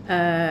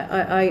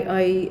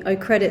 I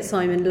credit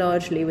Simon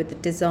largely with the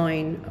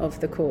design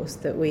of the course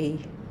that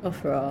we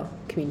offer our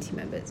community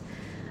members.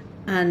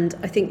 And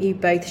I think you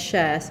both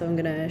share, so I'm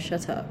going to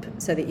shut up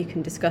so that you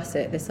can discuss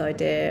it, this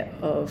idea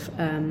of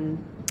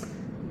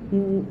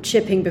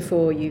shipping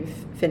before you've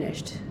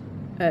finished.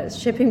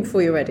 Shipping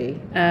before you're ready,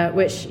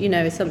 which,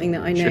 is something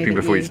that I know. Shipping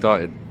before you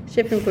started.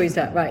 Shipping before you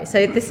start, right.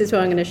 So this is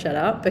where I'm going to shut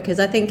up, because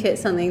I think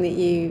it's something that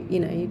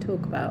you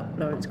talk about,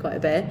 Lawrence, quite a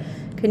bit.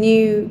 Can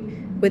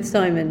you, with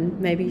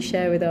Simon, maybe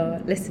share with our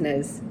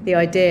listeners the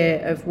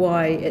idea of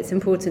why it's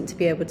important to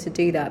be able to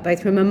do that,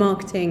 both from a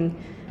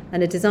marketing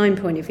and a design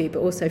point of view, but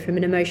also from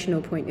an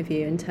emotional point of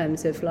view in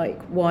terms of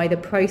like why the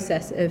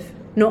process of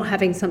not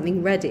having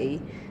something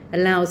ready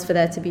allows for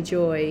there to be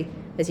joy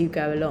as you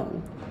go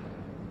along.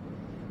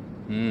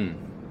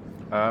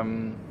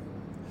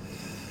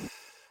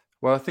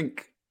 Well, I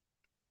think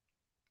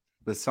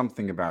there's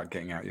something about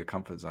getting out of your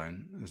comfort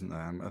zone, isn't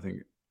there? I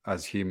think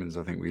as humans,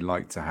 I think we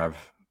like to have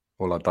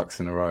all our ducks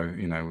in a row.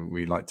 You know,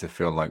 we like to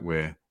feel like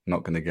we're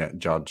not going to get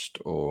judged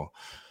or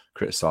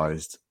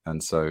criticized.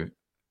 And so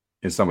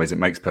in some ways, it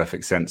makes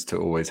perfect sense to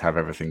always have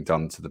everything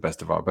done to the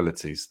best of our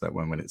abilities, that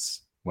when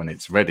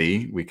it's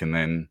ready, we can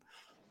then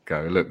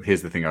go, look,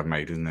 here's the thing I've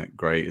made. Isn't it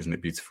great? Isn't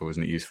it beautiful?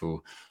 Isn't it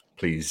useful?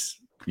 Please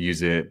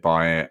use it,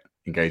 buy it,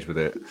 engage with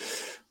it.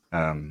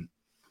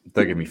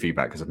 Don't give me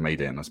feedback because I've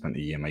made it and I spent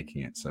a year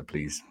making it. So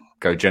please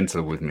go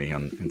gentle with me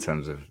in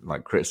terms of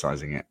like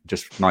criticizing it.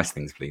 Just nice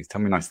things, please.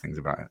 Tell me nice things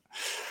about it.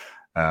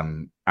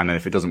 And then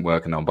if it doesn't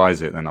work and no one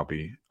buys it, then I'll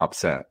be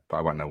upset, but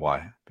I won't know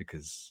why,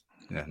 because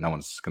no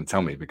one's going to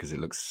tell me, because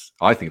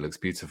I think it looks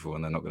beautiful,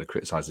 and they're not going to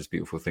criticize this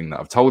beautiful thing that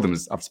I've told them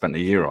I've spent a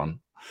year on.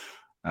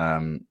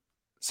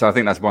 So I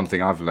think that's one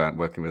thing I've learned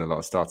working with a lot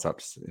of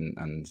startups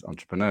and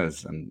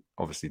entrepreneurs, and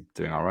obviously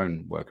doing our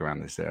own work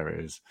around this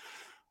area, is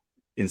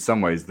in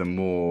some ways, the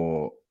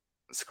more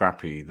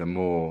scrappy, the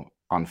more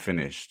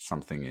unfinished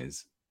something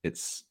is, it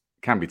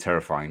can be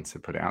terrifying to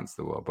put it out to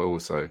the world, but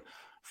also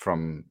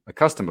from a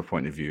customer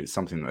point of view, it's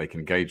something that they can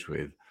engage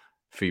with,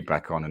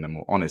 feedback on in a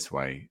more honest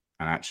way,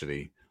 and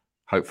actually,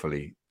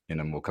 hopefully,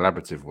 in a more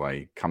collaborative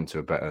way, come to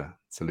a better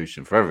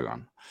solution for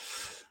everyone.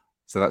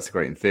 So that's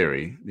great in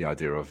theory, the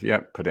idea of,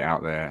 put it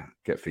out there,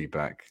 get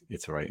feedback,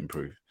 iterate,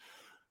 improve.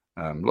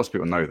 Lots of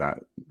people know that.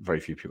 Very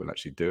few people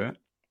actually do it.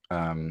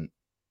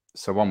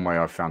 So one way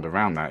I've found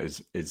around that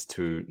is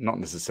to not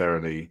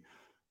necessarily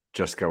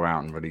just go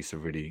out and release a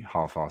really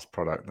half-assed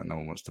product that no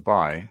one wants to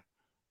buy,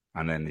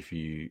 and then if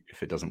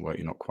it doesn't work,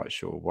 you're not quite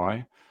sure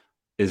why.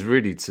 Is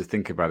really to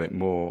think about it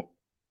more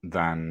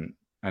than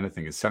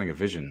anything, is selling a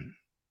vision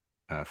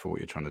for what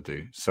you're trying to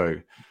do.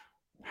 So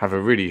have a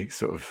really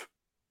sort of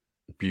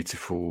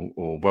beautiful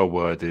or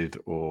well-worded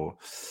or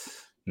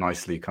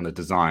nicely kind of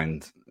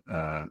designed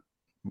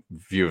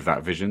view of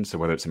that vision. So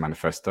whether it's a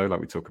manifesto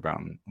like we talk about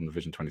on the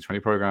Vision 2020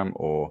 program,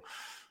 or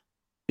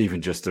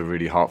even just a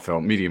really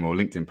heartfelt Medium or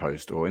LinkedIn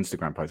post or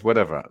Instagram post,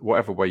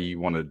 whatever way you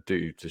want to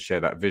do to share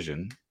that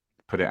vision,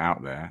 put it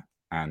out there,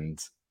 and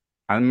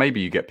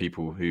maybe you get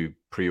people who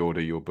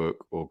pre-order your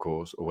book or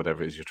course or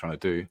whatever it is you're trying to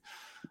do.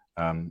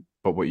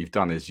 But what you've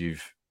done is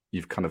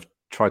you've kind of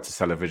tried to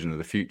sell a vision of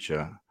the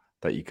future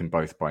that you can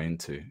both buy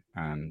into,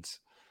 and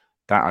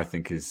that, I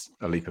think, is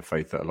a leap of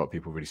faith that a lot of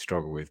people really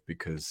struggle with,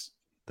 because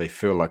they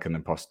feel like an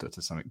imposter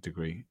to some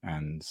degree.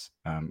 And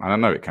I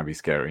know it can be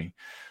scary,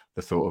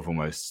 the thought of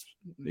almost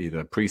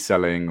either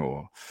pre-selling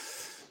or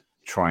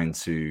trying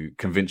to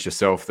convince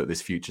yourself that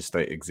this future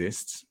state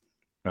exists.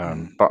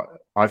 But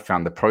I've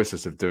found the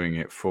process of doing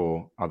it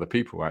for other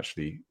people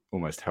actually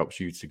almost helps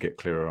you to get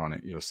clearer on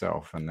it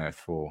yourself, and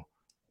therefore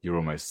you're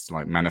almost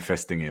like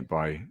manifesting it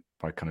by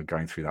kind of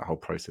going through that whole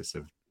process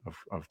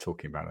of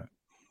talking about it.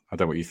 I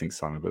don't know what you think,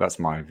 Simon, but that's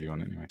my view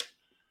on it anyway.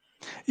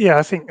 Yeah,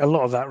 I think a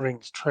lot of that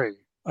rings true.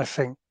 I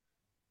think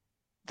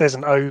there's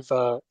an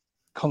over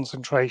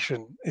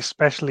concentration,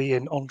 especially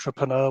in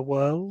entrepreneur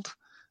world,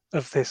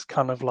 of this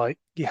kind of like,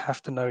 you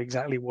have to know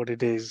exactly what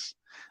it is,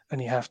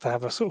 and you have to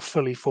have a sort of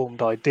fully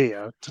formed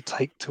idea to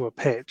take to a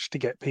pitch to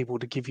get people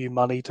to give you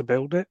money to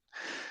build it.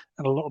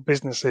 And a lot of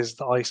businesses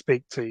that I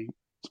speak to,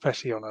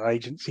 especially on an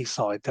agency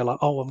side, they're like,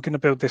 oh, I'm going to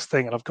build this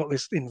thing and I've got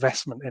this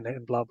investment in it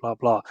and blah, blah,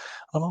 blah.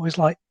 And I'm always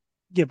like,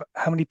 yeah, but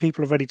how many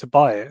people are ready to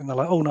buy it? And they're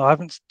like, oh no, I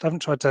haven't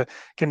tried to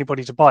get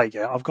anybody to buy it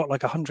yet. I've got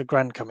like 100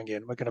 grand coming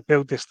in. We're going to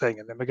build this thing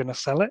and then we're going to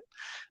sell it.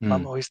 And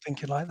I'm always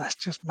thinking like, that's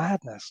just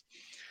madness.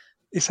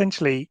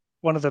 Essentially,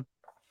 one of the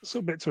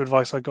sort of bits of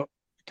advice I got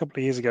a couple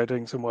of years ago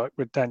doing some work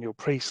with Daniel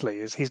Priestley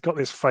is he's got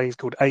this phrase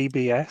called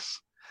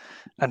ABS,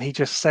 and he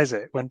just says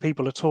it when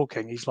people are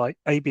talking. He's like,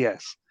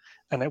 ABS.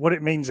 And what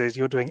it means is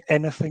you're doing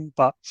anything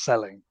but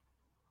selling.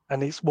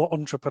 And it's what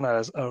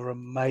entrepreneurs are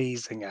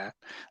amazing at.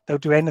 They'll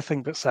do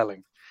anything but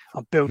selling.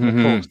 I'm building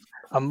a course.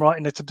 I'm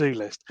writing a to-do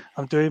list.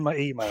 I'm doing my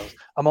emails.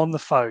 I'm on the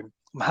phone.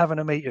 I'm having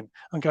a meeting.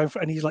 I'm going for,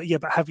 and he's like, yeah,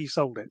 but have you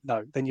sold it?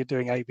 No, then you're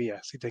doing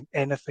ABS. You're doing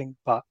anything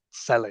but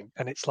selling.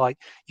 And it's like,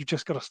 you've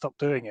just got to stop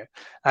doing it.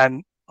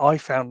 And I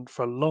found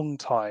for a long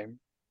time,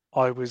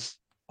 I was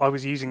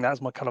using that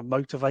as my kind of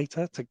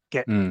motivator to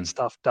get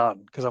stuff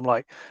done, because I'm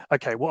like,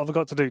 okay, what have I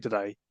got to do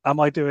today? Am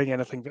I doing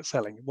anything but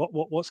selling?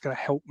 What's going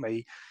to help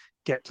me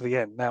get to the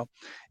end? Now,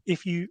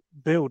 if you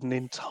build an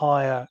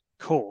entire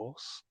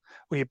course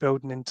or you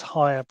build an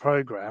entire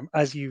program,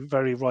 as you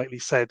very rightly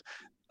said,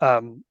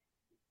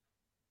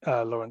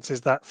 Lawrence,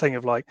 is that thing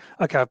of like,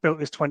 okay, I've built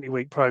this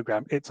 20-week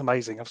program. It's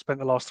amazing. I've spent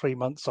the last 3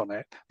 months on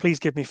it. Please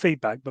give me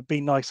feedback, but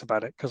be nice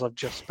about it, because I've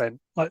just spent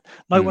like,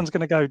 no one's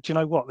going to go, do you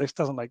know what? This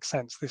doesn't make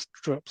sense. This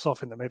drops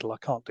off in the middle. I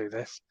can't do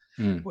this.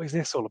 What is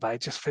this all about?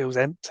 It just feels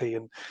empty,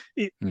 and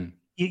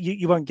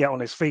you won't get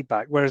honest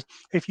feedback. Whereas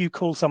if you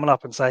call someone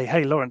up and say,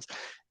 hey, Lawrence,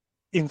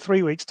 in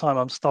 3 weeks' time,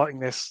 I'm starting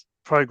this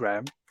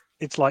program.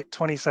 It's like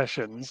 20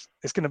 sessions.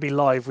 It's going to be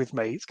live with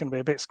me. It's going to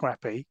be a bit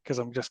scrappy because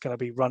I'm just going to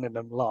be running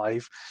them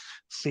live,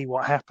 see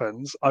what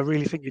happens. I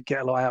really think you'd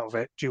get a lot out of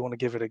it. Do you want to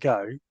give it a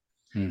go?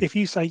 If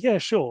you say, yeah,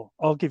 sure,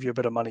 I'll give you a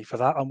bit of money for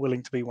that. I'm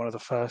willing to be one of the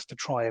first to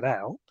try it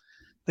out.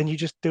 Then you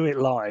just do it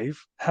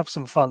live, have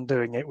some fun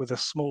doing it with a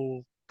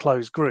small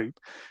closed group,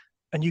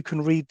 and you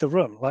can read the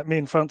room. Like me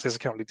and Francis are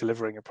currently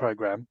delivering a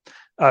program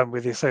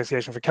with the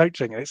Association for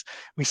Coaching. And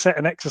we set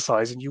an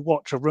exercise and you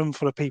watch a room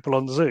full of people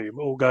on Zoom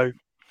all go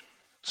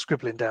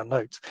scribbling down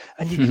notes.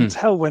 And you can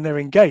tell when they're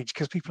engaged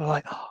because people are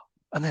like, oh,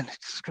 and then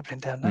scribbling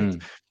down notes.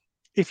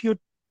 If you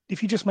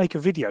just make a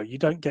video, you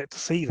don't get to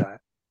see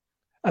that.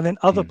 And then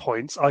other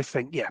points, I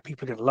think, yeah,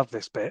 people are going to love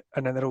this bit.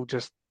 And then they're all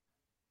just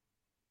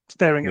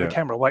staring at the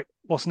camera. Wait,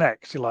 what's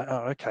next? You're like,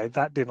 oh, okay,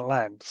 that didn't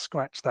land.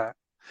 Scratch that.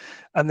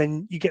 And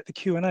then you get the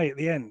Q&A at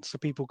the end. So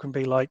people can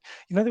be like,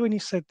 you know, when you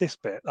said this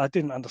bit, I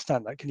didn't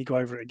understand that. Can you go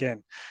over it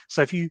again?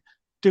 So if you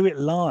do it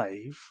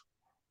live,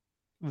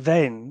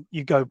 then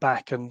you go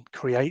back and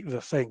create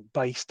the thing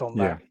based on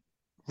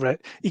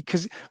that.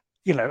 Because,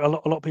 you know, a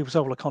lot of people say,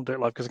 well, I can't do it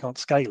live because I can't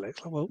scale it.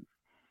 It's like, well,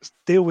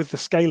 deal with the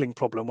scaling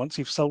problem once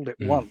you've sold it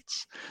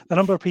once. The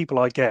number of people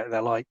I get, they're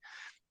like,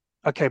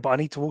 okay, but I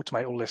need to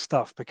automate all this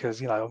stuff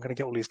because, you know, I'm going to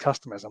get all these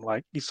customers. I'm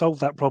like, you solve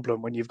that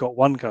problem when you've got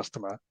one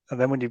customer,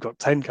 and then when you've got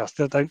 10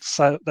 customers, don't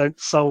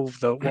solve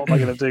the what am I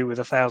going to do with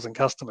 1,000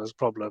 customers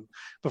problem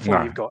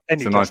before you've got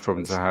any. It's a nice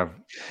problem to have.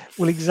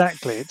 Well,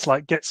 exactly. It's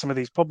like get some of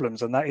these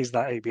problems, and that is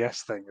that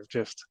ABS thing of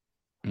just,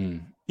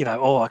 you know,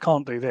 oh, I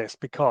can't do this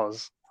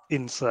because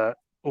insert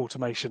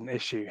automation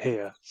issue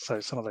here. So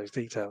some of those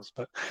details,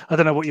 but I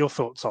don't know what your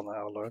thoughts on that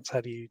are, Lawrence.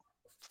 How do you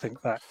think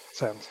that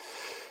sounds?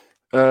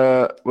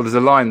 Well, there's a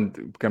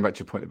line, going back to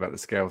your point about the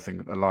scale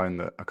thing, a line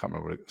that I can't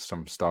remember what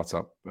some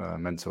startup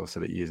mentor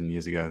said it years and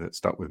years ago that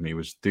stuck with me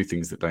was do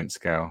things that don't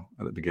scale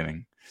at the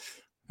beginning.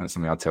 And it's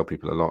something I tell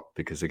people a lot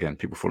because, again,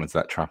 people fall into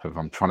that trap of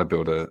I'm trying to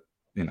build a,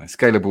 you know,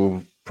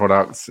 scalable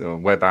product or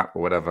web app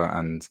or whatever.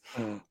 And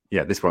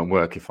yeah, this won't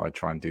work if I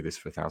try and do this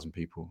for 1,000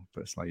 people.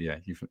 But it's like, yeah,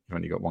 you've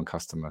only got one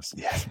customer. So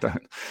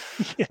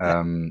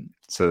don't.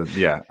 So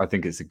yeah, I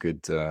think it's a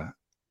good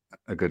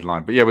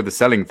line. But yeah, with the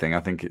selling thing, I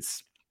think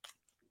it's,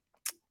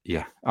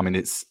 yeah, I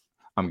mean,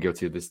 I'm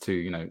guilty of this too.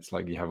 You know, it's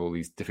like you have all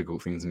these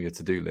difficult things on your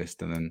to-do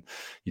list, and then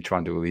you try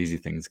and do all the easy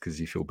things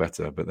because you feel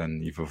better, but then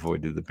you've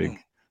avoided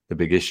the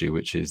big issue,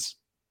 which is,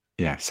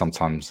 yeah,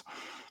 sometimes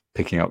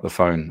picking up the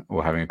phone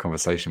or having a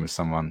conversation with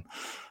someone.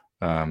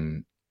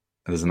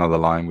 There's another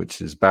line,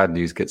 which is bad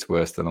news gets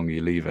worse the longer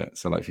you leave it.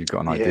 So like if you've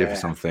got an idea for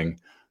something,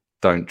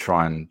 don't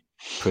try and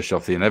push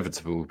off the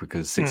inevitable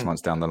because 6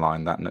 months down the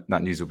line,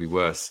 that news will be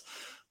worse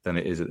than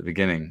it is at the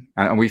beginning.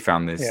 And we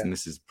found this, and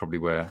this is probably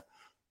where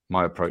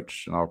my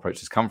approach and our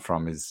approach has come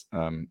from is,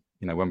 you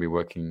know, when we're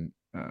working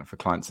for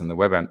clients in the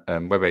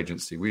web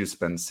agency, we just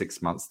spend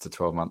 6 months to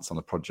 12 months on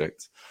a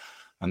project.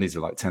 And these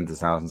are like tens of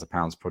thousands of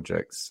pounds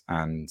projects.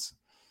 And,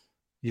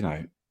 you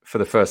know, for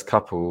the first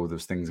couple,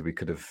 there's things that we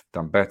could have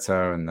done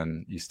better. And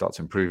then you start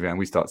to improve it. And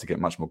we start to get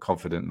much more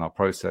confident in our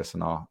process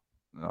and our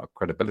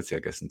credibility,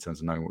 I guess, in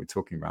terms of knowing what we're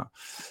talking about.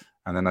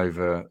 And then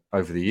over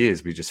the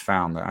years, we just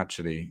found that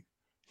actually,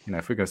 you know,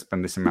 if we're going to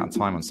spend this amount of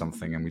time on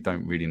something and we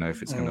don't really know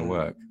if it's going to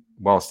work,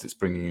 whilst it's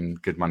bringing in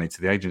good money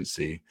to the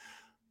agency,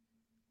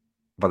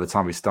 by the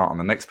time we start on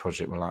the next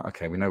project, we're like,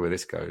 okay, we know where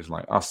this goes.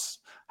 Like us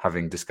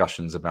having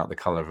discussions about the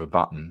color of a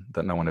button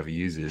that no one ever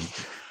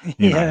uses,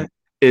 you know,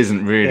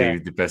 isn't really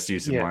the best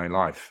use of my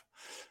life.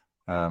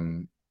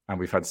 And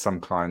we've had some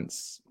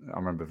clients, I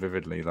remember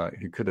vividly, like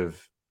who could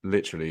have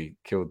literally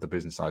killed the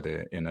business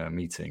idea in a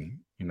meeting.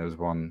 You know, there's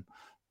one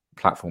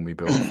platform we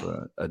built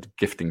for a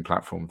gifting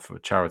platform for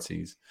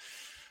charities.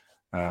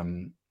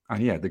 And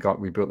yeah,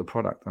 we built the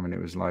product. I mean,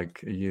 it was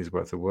like a year's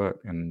worth of work,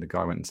 and the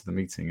guy went into the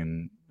meeting,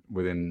 and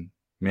within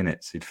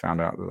minutes, he'd found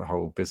out that the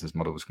whole business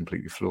model was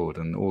completely flawed,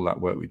 and all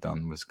that work we'd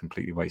done was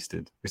completely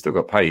wasted. We still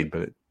got paid,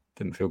 but it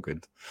didn't feel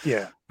good.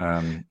 Yeah.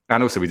 And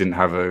also, we didn't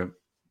have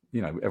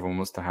everyone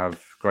wants to have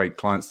great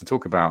clients to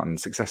talk about and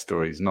success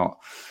stories, not,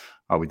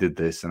 oh, we did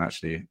this, and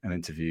actually an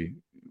interview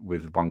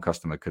with one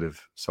customer could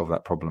have solved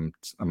that problem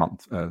a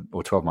month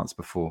or 12 months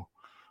before,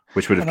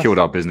 which would have killed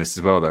our business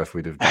as well, though, if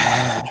we'd have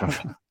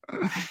done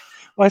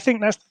Well, I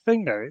think that's the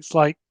thing, though. It's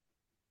like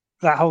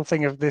that whole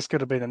thing of this could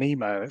have been an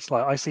email. It's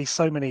like I see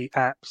so many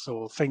apps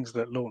or things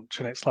that launch,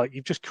 and it's like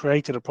you've just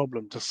created a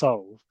problem to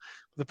solve.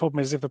 The problem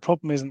is, if the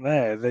problem isn't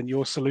there, then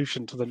your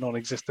solution to the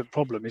non-existent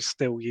problem is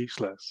still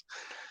useless.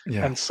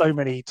 Yeah. And so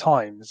many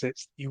times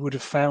you would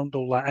have found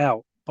all that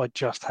out by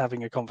just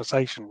having a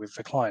conversation with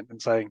the client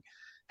and saying,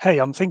 hey,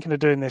 I'm thinking of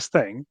doing this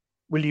thing.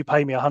 Will you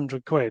pay me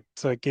 100 quid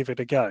to give it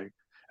a go?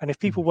 And if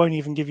people won't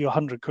even give you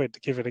 100 quid to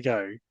give it a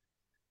go,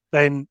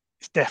 then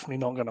it's definitely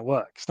not going to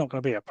work. It's not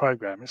going to be a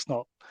program. It's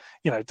not,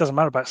 it doesn't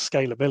matter about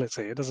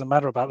scalability. It doesn't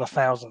matter about the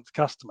 1,000th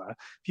customer.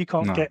 If you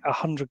can't get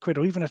 100 quid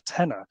or even a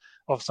tenner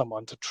of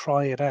someone to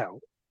try it out,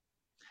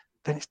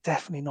 then it's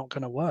definitely not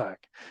going to work.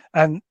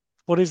 And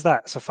what is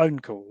that? It's a phone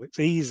call. It's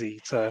easy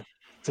to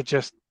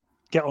just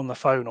get on the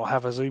phone or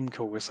have a Zoom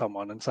call with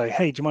someone and say,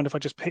 hey, do you mind if I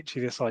just pitch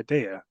you this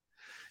idea?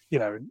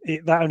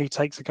 That only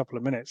takes a couple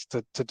of minutes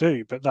to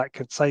do, but that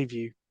could save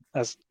you,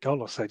 as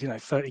Carlos said,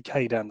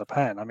 30K down the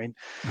pan. I mean,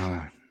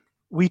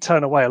 we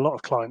turn away a lot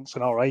of clients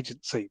in our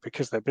agency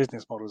because their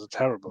business models are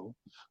terrible.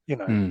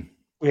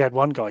 We had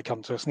one guy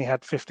come to us and he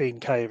had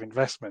 15K of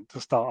investment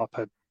to start up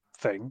a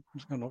thing.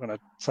 I'm not going to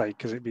say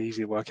because it'd be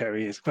easy to work out who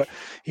he is, but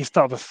he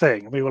started a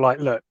thing. And we were like,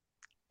 look,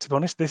 to be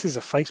honest, this is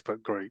a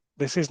Facebook group.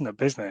 This isn't a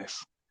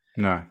business.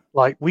 No.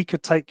 Like, we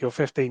could take your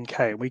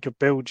 15K and we could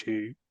build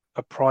you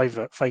a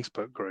private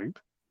Facebook group,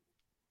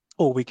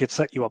 or we could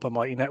set you up a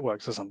Mighty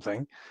Networks or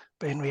something.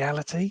 But in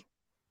reality,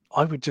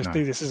 I would just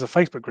do this as a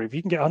Facebook group.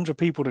 You can get 100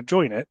 people to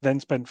join it, then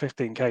spend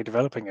 15K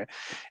developing it.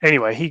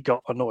 Anyway, he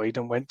got annoyed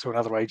and went to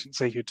another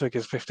agency who took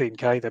his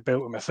 15K. They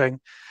built him a thing.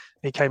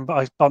 He came,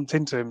 I bumped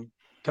into him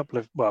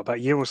about a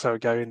year or so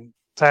ago in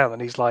town,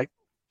 and he's like,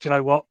 do you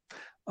know what?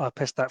 I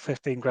pissed that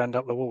 15 grand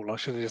up the wall. I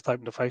should have just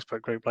opened a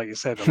Facebook group, like you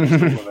said. I lost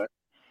all of it.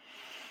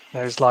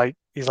 And he's like,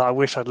 I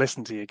wish I'd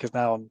listened to you because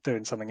now I'm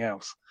doing something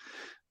else.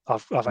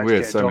 I've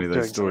actually got a job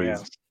doing something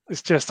else.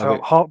 It's just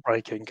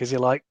heartbreaking because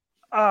you're like,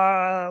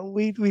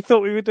 we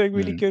thought we were doing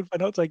really good by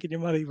not taking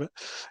your money, but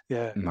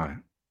yeah. No,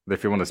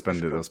 if you want to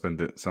spend it, they'll spend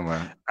it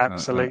somewhere.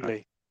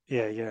 Absolutely.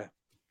 Yeah.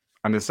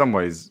 And in some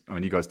ways, I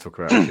mean, you guys talk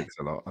about ethics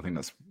a lot. I think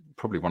that's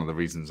probably one of the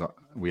reasons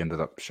we ended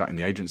up shutting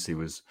the agency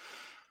was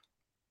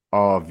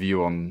our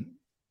view on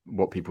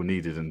what people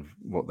needed and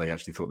what they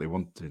actually thought they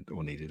wanted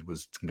or needed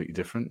was completely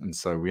different. And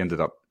so we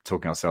ended up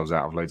talking ourselves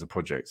out of loads of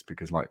projects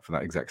because, like, for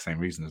that exact same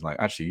reason, it's like,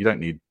 actually, you don't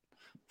need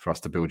for us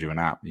to build you an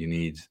app.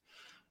 You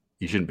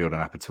shouldn't build an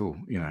app at all,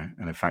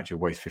 and in fact, you'll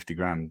waste 50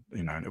 grand,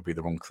 and it'll be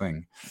the wrong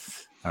thing,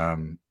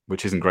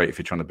 which isn't great if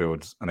you're trying to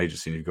build an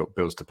agency and you've got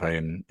bills to pay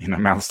and,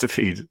 mouths to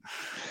feed.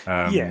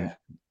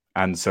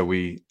 And so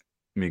me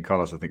and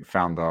Carlos, I think,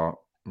 found our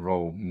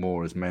role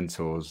more as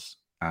mentors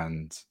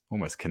and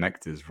almost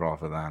connectors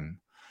rather than,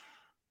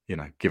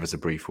 give us a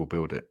brief, we'll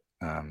build it.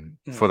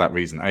 For that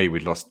reason, A,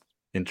 we'd lost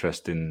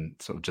interest in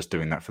sort of just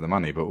doing that for the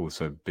money, but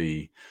also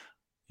B,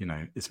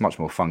 it's much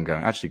more fun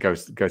going, actually go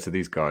to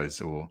these guys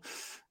or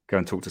go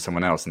and talk to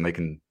someone else, and they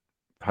can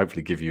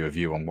hopefully give you a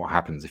view on what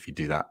happens if you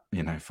do that,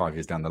 5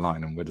 years down the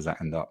line, and where does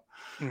that end up?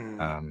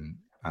 And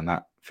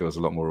that feels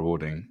a lot more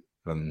rewarding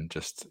than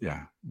just,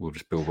 we'll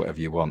just build whatever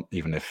you want,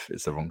 even if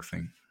it's the wrong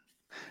thing.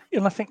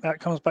 And I think that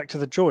comes back to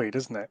the joy,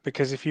 doesn't it?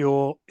 Because if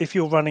you're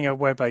running a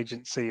web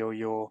agency or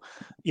you're,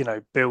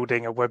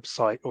 building a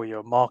website or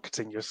you're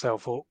marketing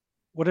yourself or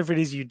whatever it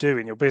is you do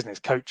in your business,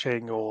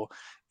 coaching or,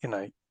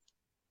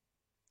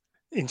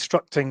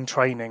 instructing,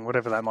 training,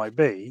 whatever that might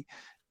be,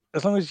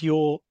 as long as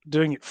you're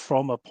doing it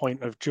from a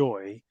point of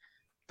joy,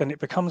 then it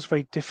becomes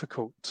very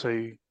difficult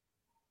to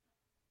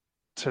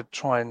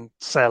try and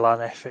sell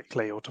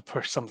unethically or to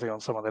push something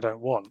on someone they don't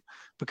want,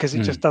 because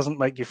it just doesn't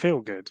make you feel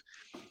good.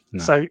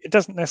 No. So it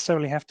doesn't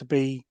necessarily have to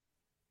be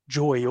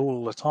joy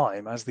all the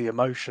time as the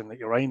emotion that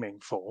you're aiming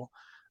for.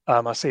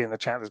 I see in the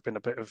chat there's been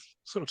a bit of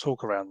sort of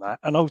talk around that,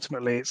 and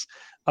ultimately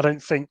I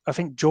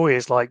think joy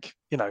is like,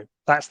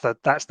 that's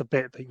the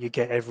bit that you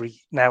get every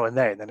now and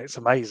then, and it's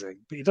amazing,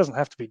 but it doesn't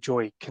have to be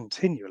joy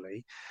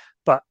continually.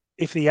 But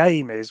if the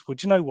aim is, well,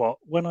 do you know what,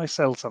 when I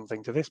sell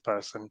something to this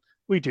person,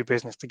 we do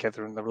business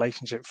together and the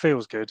relationship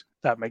feels good,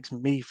 that makes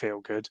me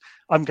feel good,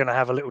 I'm going to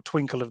have a little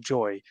twinkle of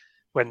joy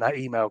when that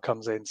email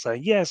comes in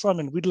saying, yeah,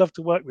 Simon, we'd love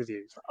to work with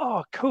you.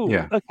 Oh, cool.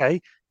 Yeah.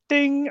 Okay.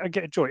 Ding, I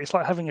get a joy. It's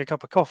like having a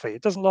cup of coffee.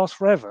 It doesn't last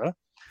forever,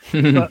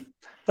 but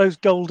those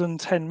golden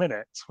 10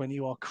 minutes when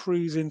you are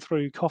cruising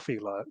through coffee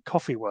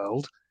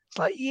world, it's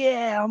like,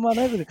 yeah, I'm on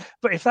everything.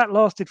 But if that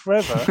lasted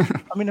forever,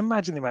 I mean,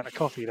 imagine the amount of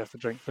coffee you'd have to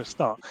drink for a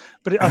start.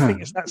 But I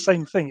think it's that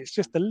same thing. It's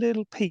just the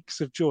little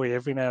peaks of joy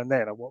every now and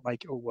then are what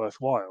make it all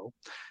worthwhile.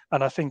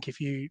 And I think if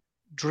you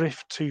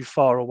drift too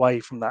far away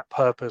from that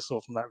purpose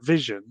or from that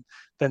vision,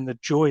 then the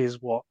joy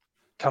is what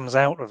comes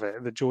out of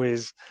it. The joy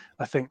is,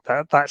 I think,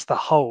 that's the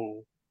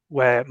hole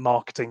where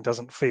marketing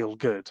doesn't feel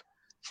good.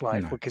 It's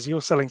like, because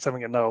you're selling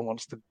something that no one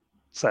wants to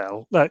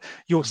sell. Like,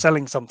 you're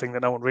selling something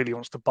that no one really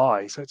wants to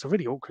buy. So it's a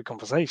really awkward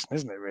conversation,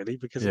 isn't it, really?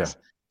 Because it's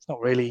not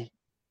really,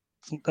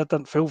 that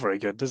doesn't feel very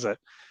good, does it?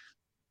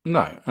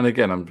 No. And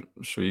again, I'm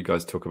sure you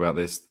guys talk about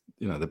this,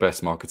 the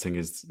best marketing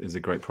is a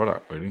great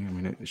product, really. I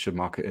mean, it should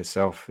market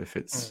itself. If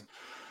it's,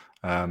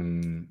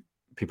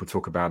 people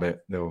talk about it,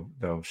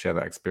 they'll share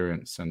that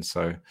experience. And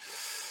so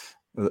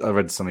I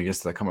read something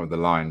yesterday, I can't remember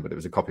the line, but it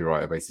was a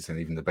copywriter basically saying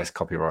even the best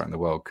copywriter in the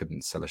world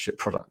couldn't sell a shit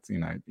product.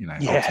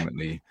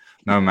 Ultimately,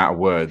 no amount of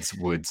words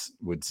would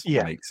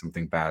make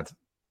something bad,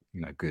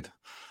 good.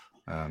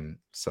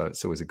 So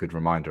it's always a good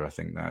reminder, I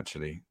think, that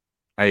actually,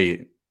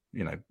 A,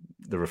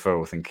 the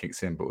referral thing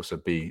kicks in, but also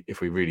B,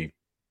 if we really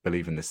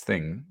believe in this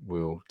thing,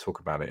 we'll talk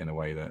about it in a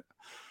way that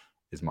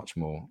is much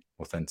more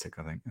authentic,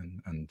 I think,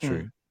 and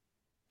true.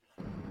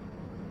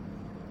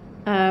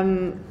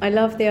 I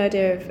love the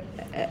idea of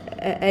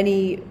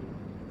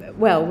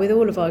with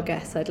all of our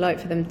guests, I'd like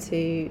for them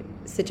to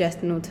suggest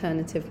an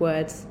alternative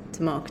word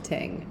to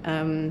marketing.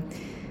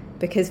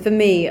 because for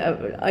me,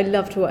 I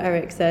loved what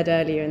Eric said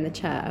earlier in the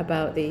chat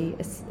about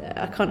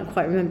I can't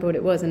quite remember what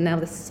it was, and now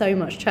there's so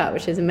much chat,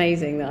 which is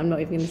amazing that I'm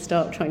not even going to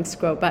start trying to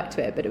scroll back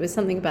to it, but it was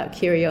something about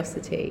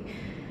curiosity.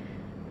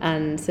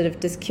 And sort of,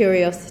 does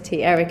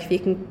curiosity, Eric, if you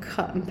can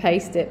cut and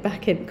paste it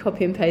back in,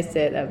 copy and paste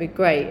it, that'd be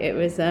great. It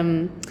was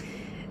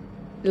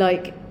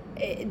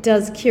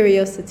does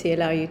curiosity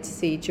allow you to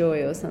see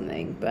joy or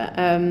something? But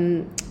I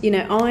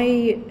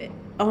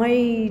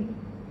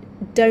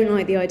don't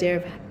like the idea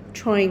of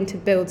trying to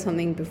build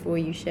something before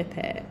you ship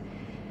it.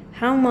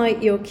 How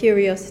might your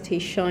curiosity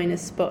shine a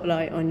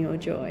spotlight on your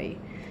joy?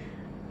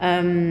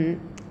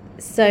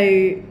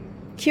 So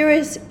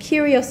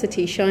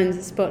curiosity shines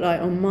a spotlight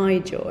on my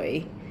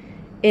joy,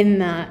 in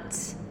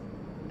that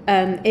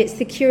it's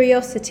the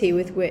curiosity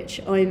with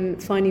which I'm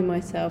finding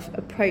myself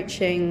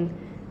approaching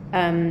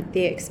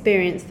the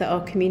experience that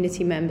our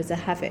community members are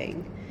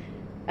having,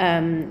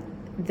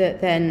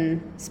 that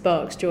then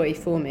sparks joy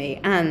for me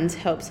and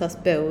helps us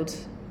build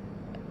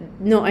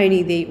not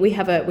only we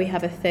have a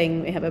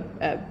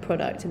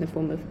product in the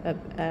form of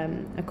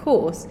a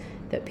course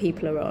that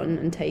people are on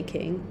and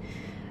taking,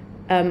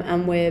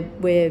 and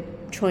we're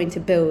trying to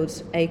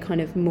build a kind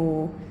of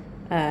more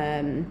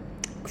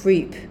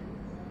group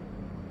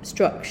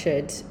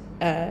structured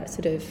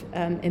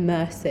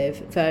immersive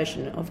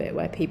version of it,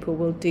 where people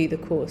will do the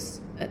course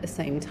at the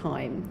same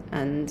time,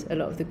 and a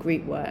lot of the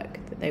group work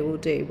that they will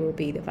do will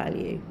be the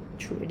value,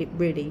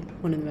 really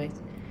one of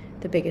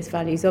the biggest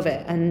values of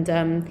it.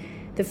 And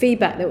the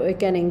feedback that we're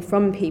getting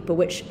from people,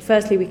 which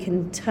firstly we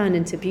can turn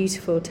into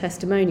beautiful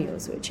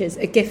testimonials, which is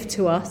a gift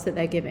to us that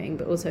they're giving,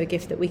 but also a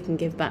gift that we can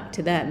give back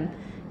to them,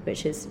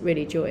 which is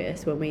really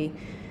joyous when we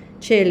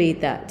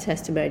cheerlead that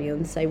testimonial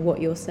and say what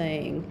you're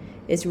saying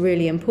is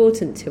really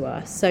important to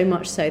us, so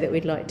much so that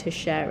we'd like to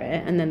share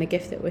it, and then the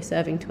gift that we're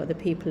serving to other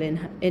people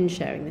in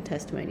sharing the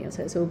testimonial.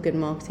 So it's all good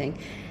marketing,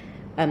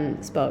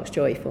 sparks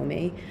joy for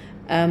me.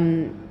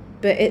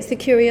 But it's the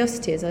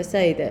curiosity, as I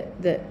say,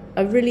 that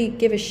I really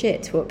give a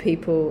shit what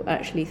people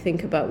actually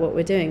think about what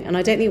we're doing. And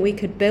I don't think we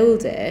could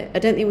build it. I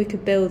don't think we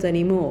could build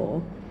any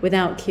more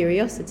without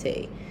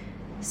curiosity.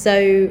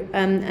 So,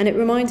 and it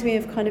reminds me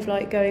of kind of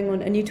like going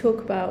on, and you talk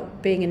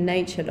about being in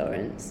nature,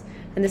 Lawrence,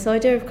 and this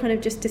idea of kind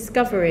of just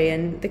discovery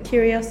and the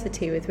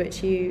curiosity with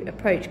which you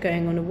approach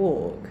going on a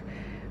walk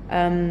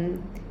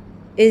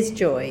is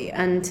joy.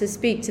 And to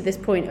speak to this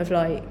point of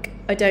like,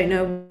 I don't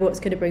know what's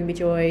going to bring me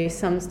joy.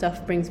 Some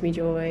stuff brings me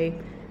joy.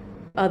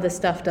 Other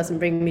stuff doesn't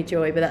bring me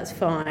joy, but that's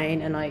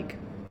fine. And like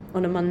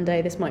on a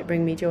Monday, this might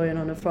bring me joy, and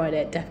on a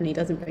Friday, it definitely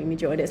doesn't bring me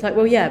joy. And it's like,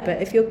 well, yeah,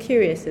 but if you're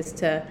curious as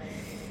to,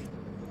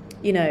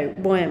 you know,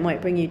 why it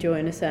might bring you joy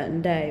on a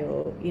certain day,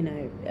 or, you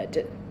know,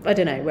 I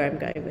don't know where I'm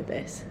going with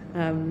this.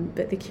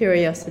 But the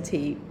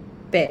curiosity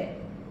bit,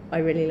 I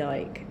really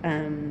like.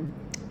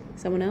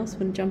 Someone else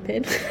want to jump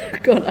in?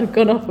 I've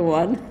gone off on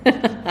one.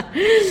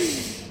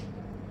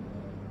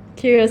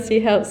 Curiosity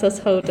helps us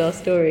hold our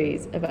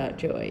stories about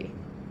joy.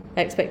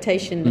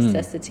 Expectation,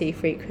 necessity,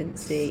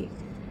 frequency,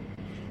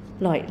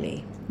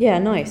 lightly. Yeah,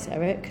 nice,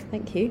 Eric.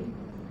 Thank you.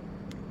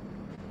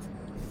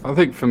 I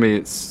think for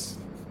me,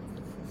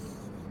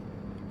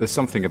 there's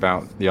something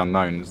about the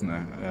unknown, isn't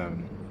there?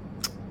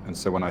 And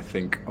so when I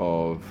think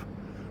of,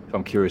 if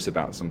I'm curious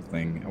about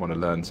something, I want to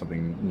learn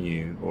something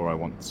new,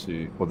 or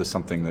there's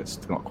something that's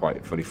not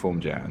quite fully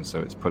formed yet, and so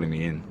it's pulling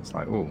me in. It's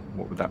like, oh,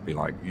 what would that be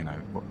like? You know,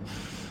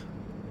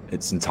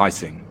 it's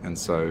enticing. And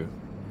so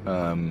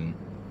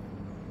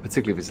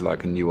particularly if it's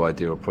like a new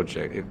idea or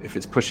project, if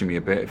it's pushing me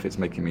a bit, if it's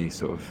making me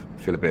sort of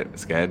feel a bit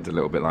scared, a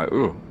little bit like,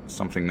 oh,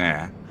 something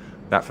there,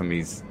 that for me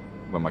is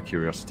when my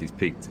curiosity's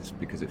peaked. It's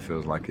because it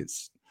feels like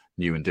it's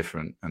new and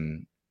different.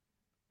 And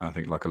I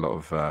think like a lot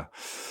of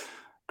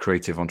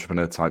creative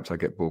entrepreneur types, I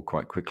get bored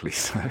quite quickly.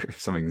 So it's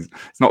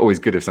not always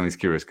good if something's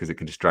curious, because it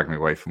can just drag me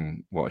away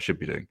from what I should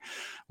be doing,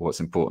 or what's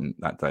important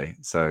that day.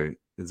 So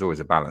there's always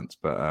a balance.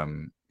 But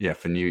yeah,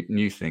 for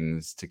new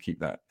things, to keep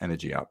that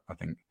energy up, I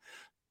think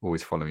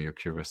always following your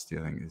curiosity,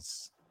 I think,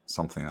 is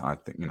something that I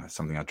think, you know,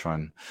 something I try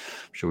and,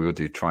 I'm sure we all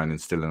do, try and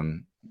instill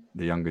in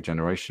the younger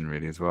generation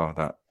really as well.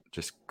 That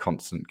just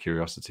constant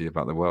curiosity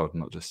about the world,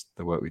 not just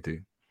the work we do,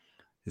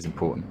 is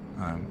important.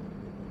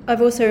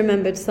 I've also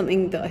remembered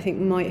something that I think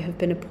might have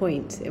been a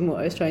point in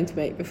what I was trying to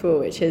make before,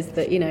 which is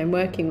that, you know, in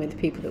working with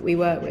people that we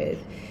work with,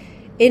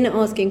 in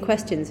asking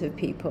questions of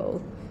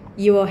people,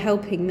 you are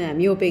helping them.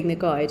 You're being the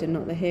guide and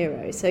not the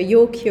hero. So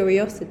your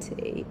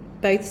curiosity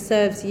both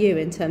serves you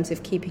in terms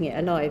of keeping it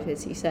alive,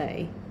 as you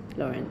say,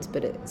 Lawrence,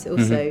 but it's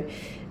also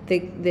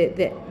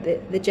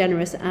the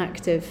generous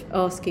act of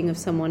asking of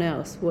someone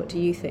else, what do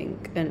you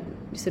think? And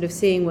sort of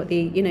seeing what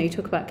you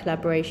talk about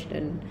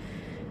collaboration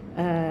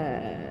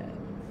and,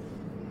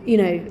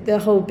 the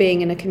whole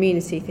being in a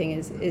community thing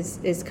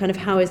is kind of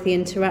how is the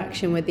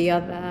interaction with the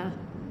other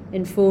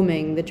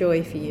informing the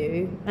joy for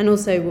you? And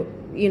also,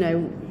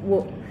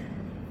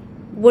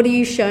 what are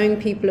you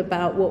showing people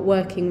about what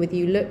working with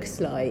you looks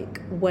like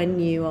when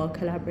you are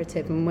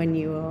collaborative and when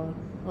you are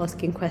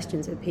asking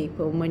questions of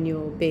people and when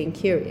you're being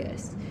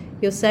curious?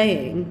 You're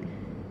saying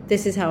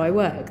this is how I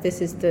work.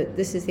 This is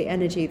the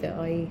energy that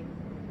I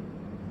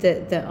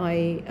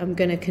am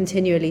going to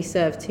continually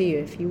serve to you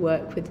if you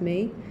work with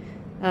me.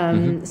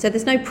 So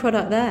there's no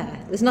product there.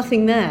 There's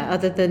nothing there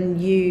other than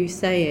you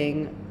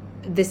saying,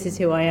 this is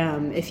who I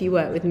am. If you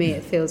work with me,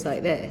 it feels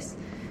like this.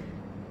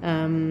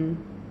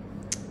 And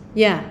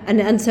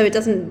so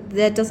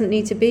there doesn't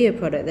need to be a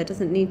product. There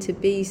doesn't need to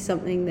be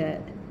something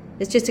that,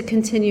 it's just a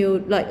continual,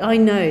 like, I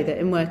know that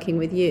in working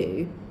with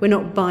you, we're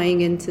not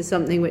buying into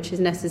something which is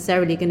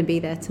necessarily going to be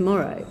there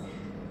tomorrow.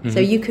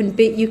 So you can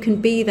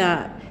be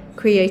that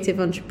creative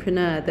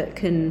entrepreneur that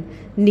can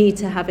need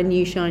to have a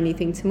new shiny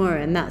thing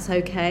tomorrow, and that's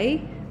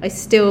okay.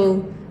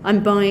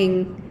 I'm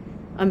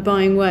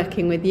buying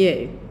working with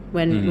you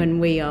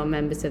when we are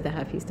members of the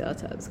Happy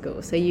Startup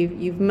School. So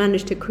you've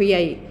managed to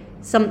create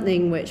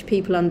something which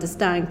people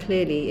understand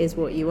clearly is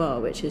what you are,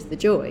 which is the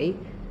joy,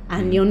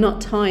 and you're not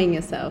tying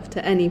yourself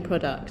to any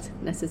product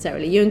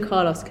necessarily. You and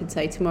Carlos could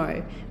say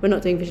tomorrow, we're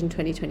not doing Vision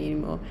 2020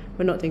 anymore,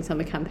 we're not doing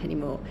Summer Camp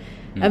anymore.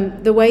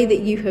 The way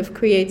that you have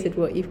created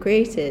what you've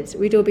created,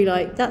 we'd all be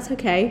like, that's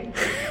okay.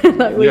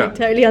 Like, we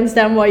totally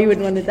understand why you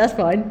wouldn't want it, that's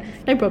fine,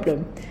 no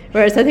problem.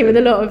 Whereas I think with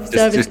a lot of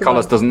service, just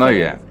Carlos doesn't know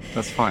yet,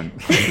 that's fine.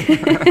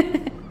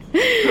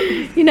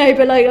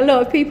 But like a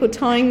lot of people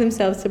tying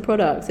themselves to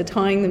products are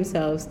tying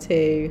themselves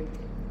to,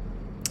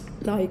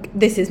 like,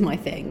 this is my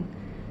thing.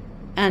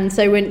 And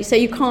so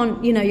you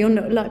can't, you're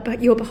not like,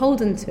 but you're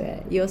beholden to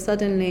it. You're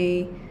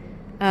suddenly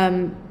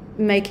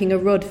making a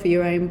rod for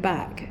your own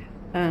back,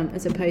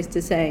 as opposed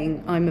to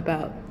saying, I'm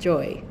about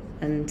joy.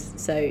 And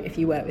so if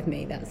you work with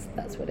me,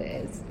 that's what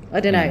it is.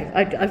 I don't know.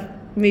 I've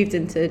moved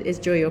into, is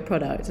joy your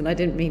product? And I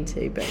didn't mean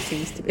to, but it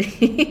seems to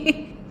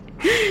be.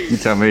 You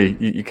tell me.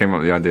 You came up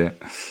with the idea.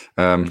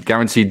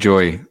 Guaranteed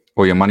joy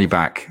or your money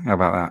back. How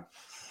about that?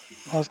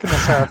 I was going to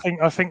say,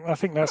 I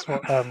think that's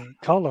what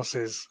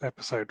Carlos's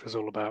episode was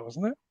all about,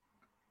 wasn't it?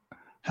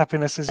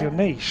 Happiness is your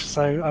niche.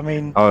 So I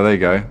mean, oh, there you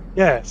go.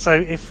 Yeah.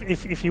 So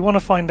if you want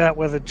to find out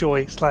whether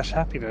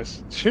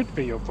joy/happiness should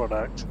be your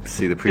product,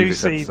 see the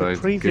previous episode.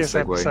 The previous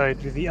episode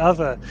with the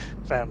other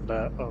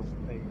founder of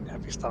the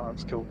Happy Startup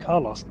School,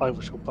 Carlos. I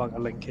shall bung a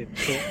link in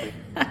shortly.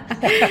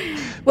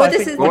 Well,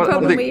 this is the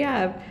problem we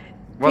have.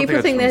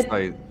 People think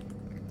they're.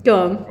 Go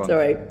on.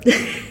 Sorry.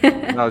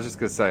 No, I was just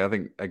going to say, I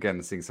think,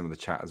 again, seeing some of the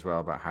chat as well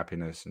about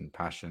happiness and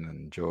passion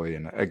and joy.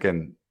 And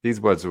again,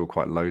 these words are all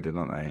quite loaded,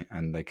 aren't they?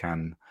 And they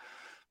can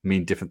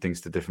mean different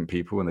things to different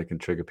people, and they can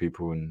trigger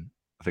people. And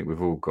I think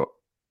we've all got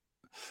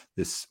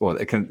this, well,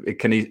 it can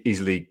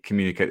easily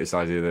communicate this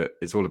idea that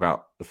it's all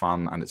about the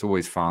fun, and it's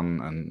always fun,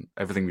 and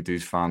everything we do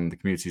is fun. The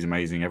community is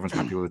amazing. Everyone's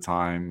happy all the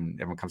time.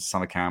 Everyone comes to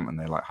summer camp and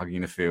they're like hugging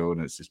in a field,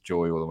 and it's just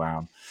joy all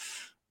around.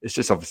 It's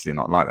just obviously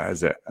not like that,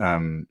 is it?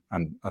 And I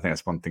think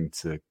that's one thing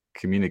to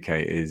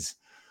communicate is,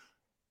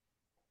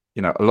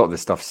 a lot of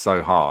this stuff's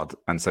so hard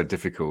and so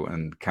difficult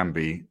and can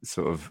be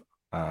sort of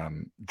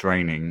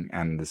draining,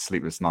 and there's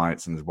sleepless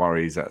nights and there's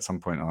worries at some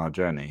point on our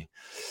journey.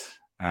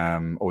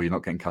 Or you're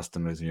not getting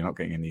customers and you're not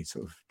getting any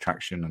sort of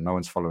traction and no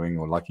one's following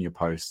or liking your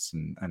posts,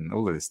 and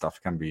all of this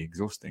stuff can be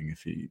exhausting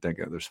if you don't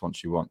get the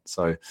response you want.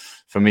 So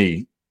for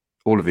me,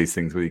 all of these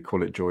things, whether you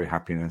call it joy,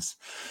 happiness,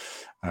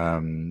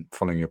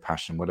 following your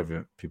passion,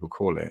 whatever people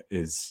call it,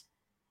 is,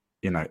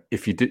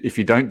 if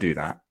you don't do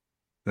that,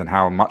 then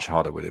how much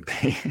harder would it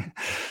be?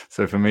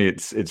 So for me,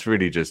 it's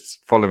really just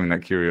following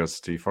that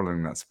curiosity,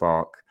 following that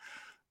spark,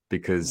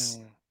 because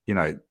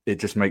it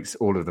just makes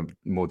all of the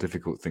more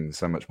difficult things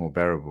so much more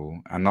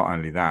bearable. And not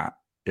only that,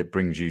 it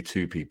brings you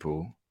to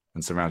people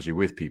and surrounds you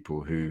with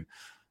people who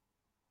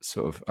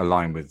sort of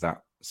align with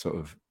that sort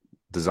of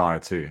desire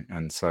too.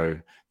 And so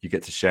you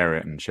get to share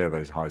it and share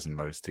those highs and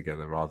lows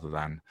together, rather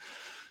than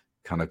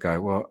kind of go,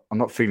 well, I'm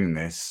not feeling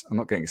this, I'm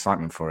not getting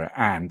excitement for it,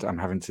 and I'm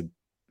having to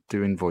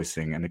do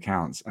invoicing and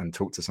accounts and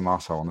talk to some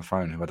arsehole on the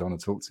phone who I don't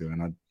want to talk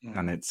to,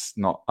 and it's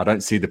not, I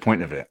don't see the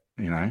point of it,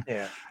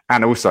 Yeah.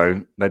 And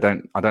also I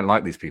don't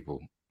like these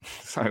people,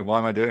 so why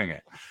am I doing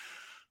it?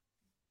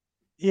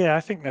 Yeah,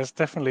 I think that's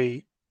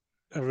definitely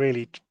a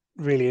really,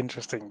 really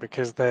interesting,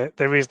 because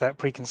there is that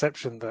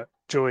preconception that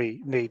joy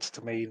needs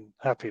to mean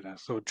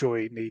happiness, or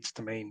joy needs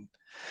to mean,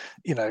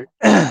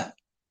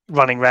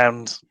 running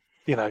around,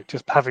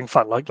 just having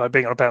fun, like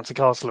being on a bouncy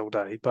castle all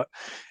day. But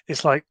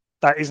it's like,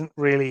 that isn't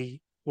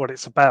really what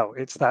it's about.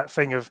 It's that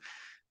thing of,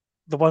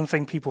 the one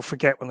thing people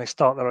forget when they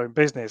start their own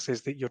business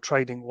is that you're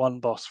trading one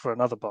boss for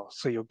another boss.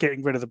 So you're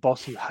getting rid of the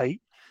boss you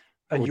hate,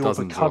 and you're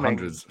becoming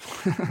hundreds.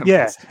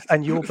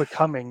 and you're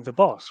becoming the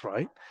boss,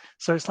 right?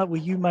 So it's like,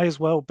 well, you may as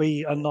well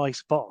be a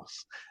nice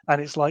boss.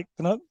 And it's like,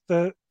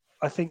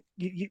 I think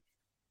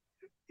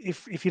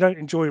if you don't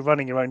enjoy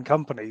running your own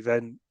company,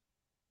 then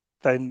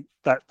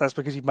that's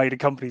because you've made a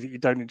company that you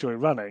don't enjoy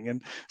running.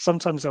 And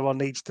sometimes there are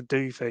needs to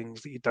do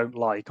things that you don't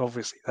like.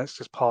 Obviously, that's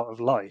just part of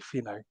life.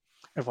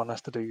 Everyone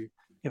has to do,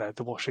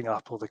 the washing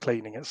up or the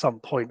cleaning at some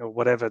point, or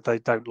whatever they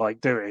don't like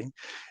doing.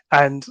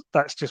 And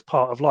that's just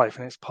part of life,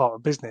 and it's part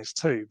of business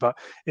too. But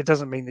it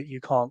doesn't mean that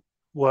you can't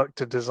work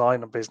to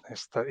design a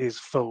business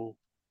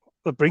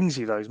that brings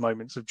you those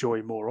moments of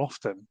joy more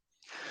often.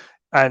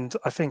 And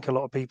I think a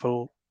lot of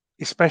people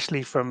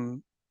especially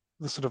from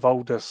the sort of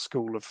older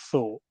school of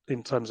thought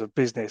in terms of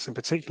business, and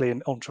particularly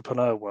in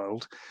entrepreneur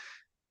world,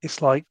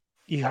 it's like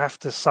you have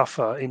to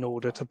suffer in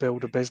order to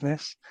build a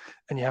business,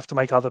 and you have to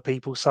make other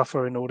people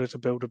suffer in order to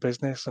build a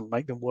business and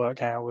make them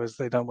work hours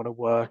they don't want to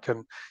work,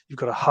 and you've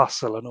got to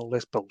hustle and all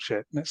this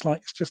bullshit. And it's like,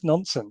 it's just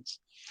nonsense.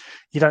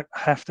 You don't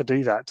have to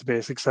do that to be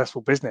a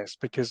successful business,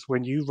 because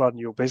when you run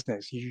your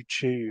business, you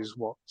choose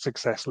what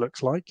success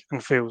looks like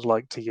and feels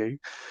like to you.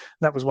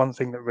 That was one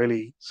thing that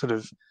really sort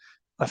of,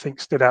 I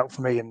think, stood out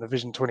for me in the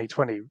Vision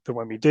 2020, that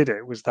when we did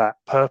it, was that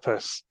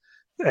purpose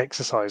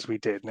exercise we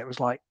did. And it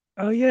was like,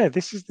 oh yeah,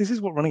 this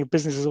is what running a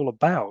business is all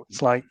about.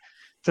 It's like,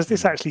 does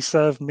this actually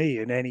serve me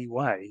in any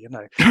way? You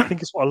know, I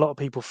think it's what a lot of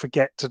people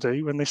forget to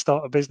do when they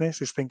start a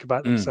business, is think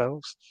about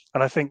themselves.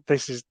 And I think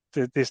this is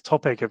this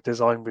topic of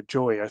design with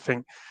joy. I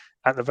think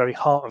at the very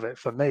heart of it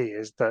for me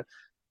is that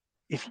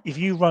if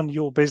you run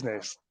your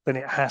business, then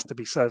it has to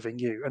be serving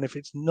you. And if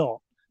it's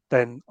not,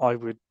 then I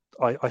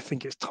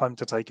think it's time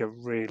to take a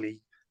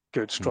really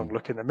good, strong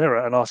look in the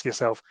mirror and ask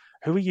yourself,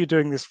 who are you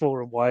doing this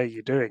for and why are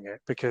you doing it?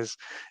 Because,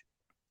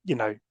 you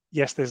know,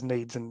 yes, there's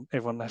needs and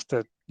everyone has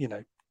to, you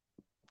know,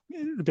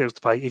 the bills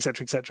to pay,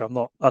 etc., etc. I'm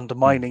not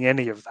undermining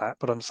any of that,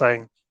 but I'm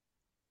saying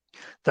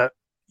that,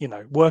 you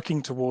know,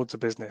 working towards a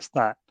business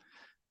that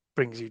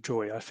brings you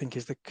joy, I think,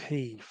 is the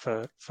key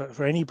for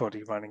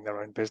anybody running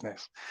their own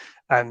business.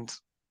 And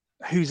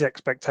whose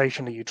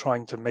expectation are you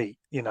trying to meet?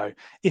 You know,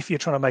 if you're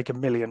trying to make £1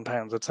 million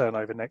of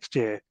turnover next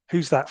year,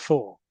 who's that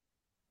for?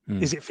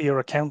 Is it for your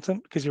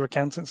accountant because your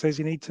accountant says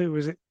you need to, or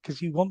is it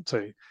because you want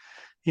to?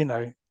 You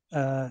know,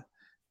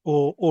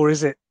 or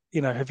is it,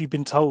 you know, have you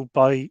been told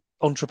by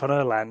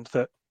entrepreneur land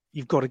that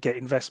you've got to get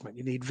investment,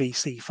 you need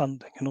VC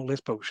funding and all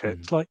this bullshit?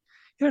 It's like,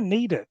 you don't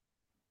need it.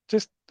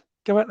 Just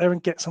go out there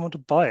and get someone to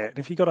buy it. And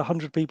if you've got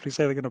 100 people who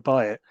say they're going to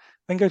buy it,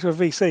 then go to a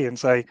VC and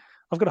say,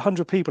 I've got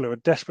 100 people who are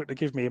desperate to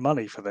give me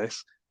money for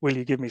this. Will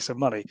you give me some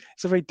money?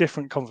 It's a very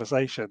different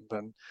conversation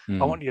than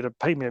I want you to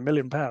pay me £1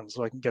 million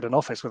so I can get an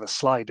office with a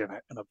slide in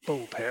it and a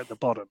ball pit at the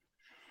bottom.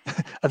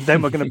 And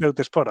then we're going to build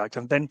this product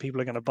and then people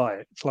are going to buy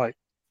it. It's like,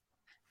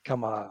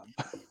 come on.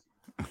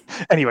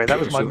 Anyway, that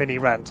was my mini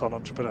rant on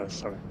entrepreneurs.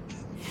 Sorry.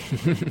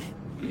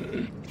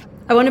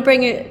 I want to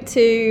bring it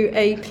to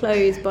a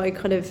close by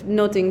kind of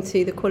nodding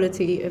to the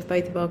quality of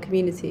both of our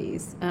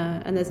communities.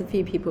 And there's a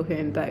few people who are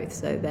in both,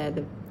 so they're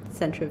the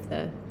centre of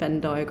the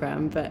Venn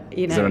diagram. But,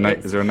 you know,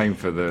 is there a name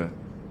for the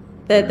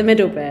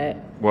middle bit?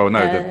 Well,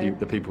 no,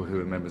 the people who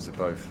are members of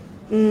both.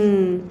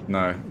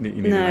 No, you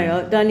need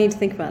I need to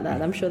think about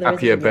that. I'm sure there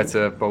happier,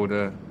 better,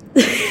 bolder,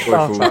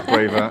 joyful,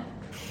 braver.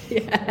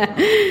 Yeah,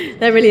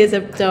 there really is a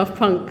Daft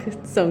Punk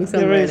song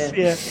somewhere.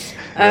 There is,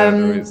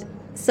 there is.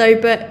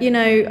 So, but, you know,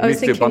 I was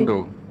thinking, to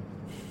bundle.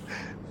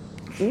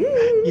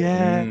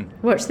 Yeah.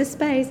 Watch this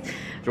space.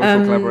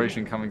 Joyful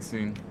collaboration coming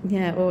soon.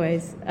 Yeah,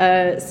 always.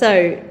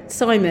 So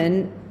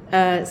Simon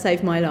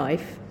saved my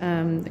life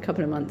a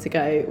couple of months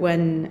ago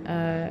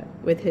when,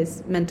 with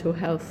his mental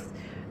health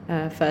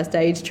first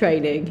aid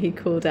training, he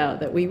called out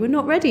that we were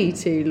not ready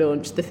to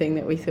launch the thing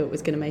that we thought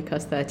was going to make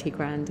us 30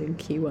 grand in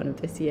Q1 of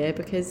this year,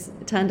 because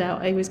it turned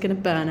out I was going to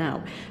burn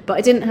out. But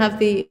I didn't have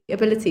the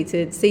ability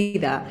to see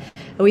that.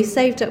 And we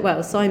saved it,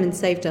 well, Simon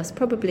saved us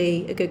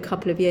probably a good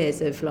couple of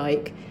years of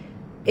like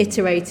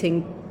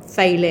iterating,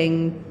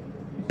 failing,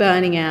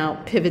 burning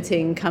out,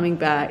 pivoting, coming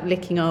back,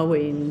 licking our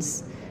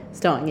wounds,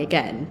 starting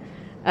again.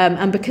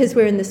 And because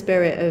we're in the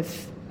spirit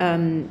of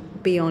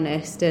be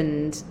honest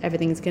and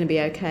everything's going to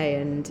be okay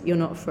and you're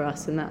not for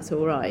us and that's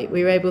all right,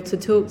 we were able to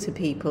talk to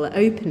people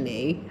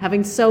openly,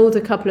 having sold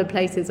a couple of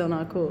places on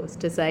our course,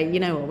 to say, you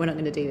know what, we're not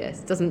going to do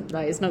this.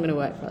 It's not going to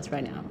work for us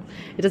right now.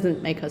 It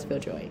doesn't make us feel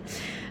joy.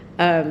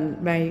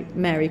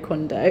 Mary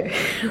Kondo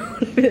all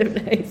over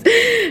the place.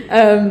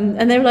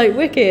 And they were like,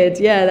 wicked,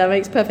 yeah, that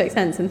makes perfect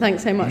sense, and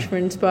thanks so much for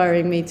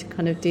inspiring me to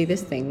kind of do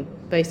this thing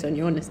based on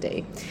your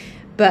honesty.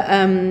 But,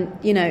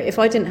 you know, if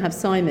I didn't have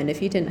Simon,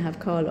 if you didn't have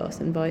Carlos,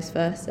 and vice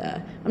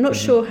versa, I'm not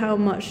sure how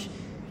much,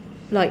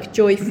 like,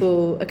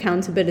 joyful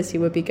accountability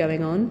would be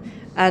going on.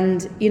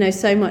 And, you know,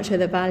 so much of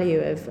the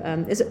value of,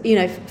 you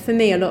know, for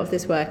me, a lot of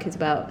this work is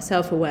about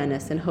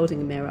self-awareness and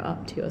holding a mirror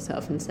up to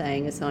yourself and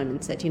saying, as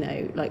Simon said, you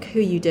know, like, who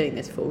are you doing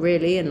this for,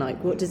 really? And,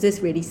 like, what does this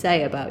really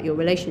say about your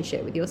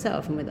relationship with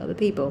yourself and with other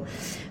people?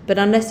 But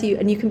unless you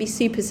can be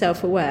super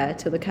self-aware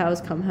till the cows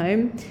come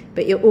home,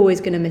 but you're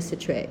always going to miss a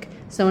trick.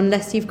 So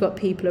unless you've got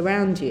people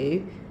around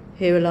you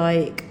who are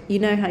like, you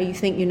know how you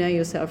think you know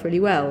yourself really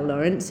well,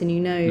 Lawrence, and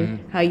you know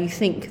how you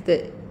think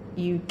that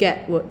you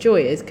get what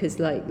joy is, because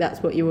like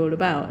that's what you're all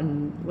about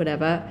and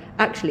whatever.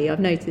 Actually, I've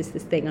noticed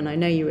this thing and I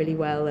know you really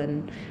well,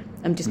 and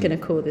I'm just going to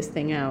call this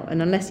thing out.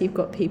 And unless you've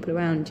got people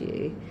around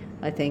you,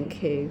 I think,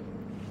 who,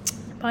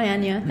 bye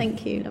Anya,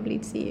 thank you, lovely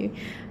to see you.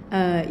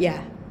 I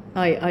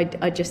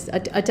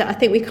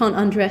think we can't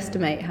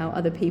underestimate how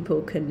other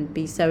people can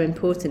be so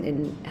important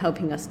in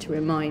helping us to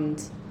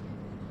remind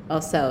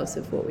ourselves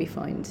of what we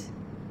find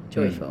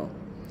joyful.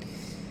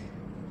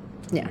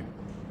 Yeah.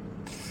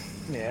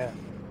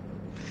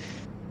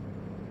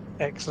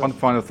 Excellent. One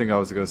final thing I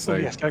was going to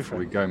say yes, go for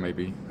before it. we go,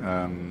 maybe,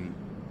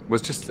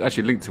 was just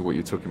actually linked to what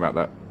you're talking about,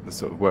 that the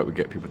sort of work we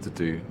get people to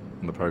do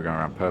on the program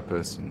around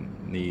purpose and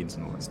needs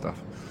and all that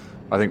stuff.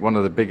 I think one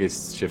of the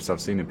biggest shifts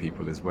I've seen in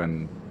people is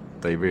when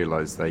they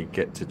realize they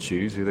get to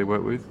choose who they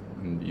work with,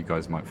 and you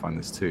guys might find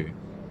this too.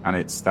 And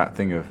it's that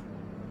thing of,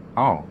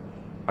 oh,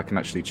 I can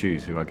actually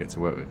choose who I get to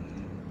work with.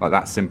 Like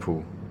that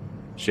simple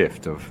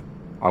shift of,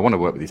 I want to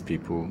work with these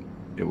people.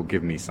 It will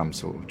give me some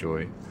sort of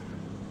joy.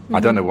 I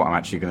don't know what I'm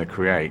actually going to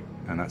create.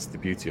 And that's the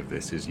beauty of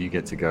this, is you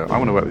get to go, I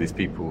want to work with these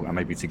people, and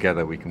maybe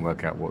together we can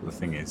work out what the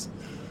thing is,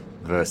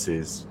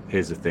 versus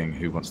here's the thing,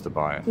 who wants to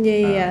buy it?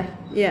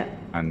 Yeah.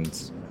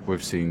 And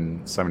we've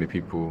seen so many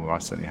people, I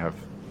certainly have,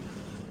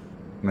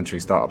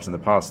 mentoring startups in the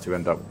past, who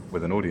end up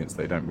with an audience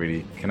they don't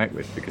really connect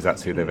with, because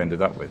that's who they've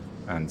ended up with.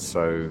 And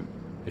so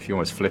if you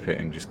almost flip it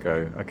and just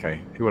go, okay,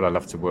 who would I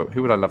love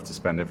to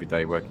spend every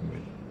day working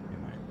with?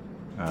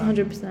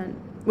 100%.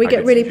 We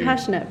get really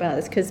passionate about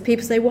this because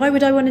people say, why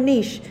would I want a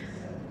niche?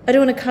 I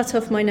don't want to cut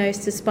off my nose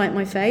to spite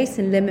my face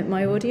and limit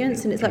my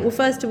audience. And it's like, well,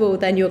 first of all,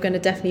 then you're going to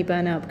definitely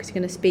burn out, because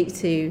you're going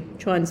to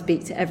try and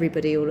speak to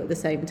everybody all at the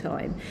same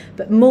time.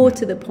 But more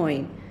to the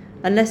point,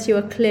 unless you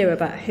are clear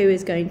about who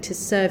is going to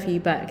serve you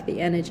back the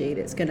energy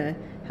that's going to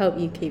help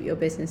you keep your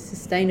business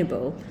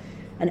sustainable,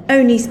 and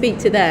only speak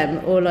to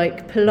them, or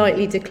like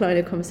politely decline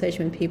a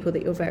conversation with people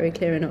that you're very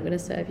clear are not going to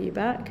serve you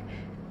back,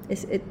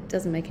 it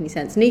doesn't make any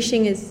sense.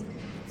 Niching is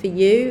for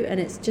you,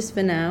 and it's just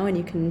for now, and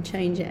you can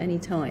change at any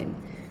time.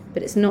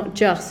 But it's not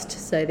just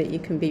so that you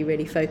can be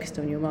really focused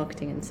on your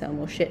marketing and sell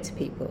more shit to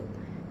people.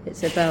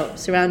 It's about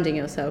surrounding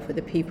yourself with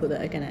the people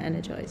that are going to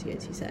energize you,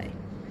 as you say.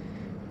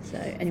 So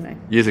anyway.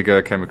 Years ago,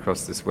 I came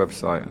across this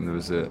website, and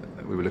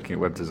we were looking at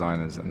web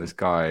designers, and this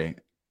guy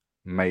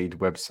made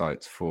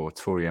websites for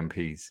Tory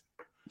MPs.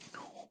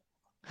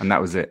 And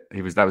that was it.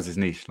 That was his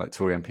niche, like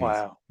Tory MPs.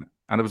 Wow.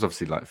 And there was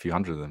obviously like a few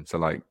hundred of them. So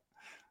like,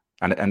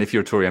 and if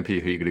you're a Tory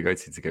MP, who are you going to go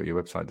to get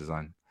your website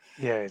design?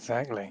 Yeah,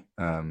 exactly.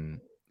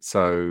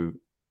 So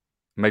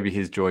maybe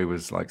his joy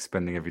was like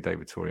spending every day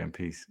with Tory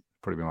MPs.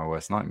 Probably my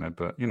worst nightmare,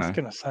 but you know. I was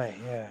going to say,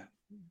 yeah.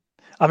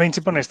 I mean,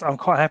 to be honest, I'm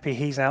quite happy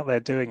he's out there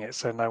doing it,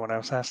 so no one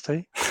else has to.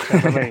 You know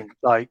what I mean?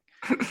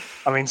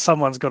 Like,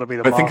 someone's got to be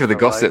the martyr. But think of the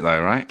gossip,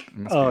 though, right?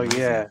 Oh,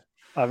 yeah.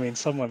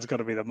 Someone's got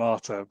to be the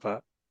martyr,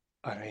 but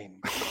I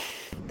mean...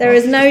 There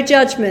is no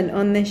judgment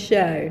on this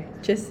show,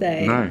 just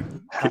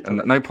saying.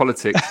 No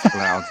politics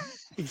allowed.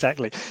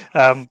 Exactly.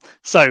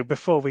 So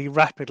before we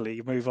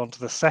rapidly move on to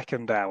the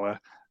second hour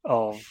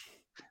of...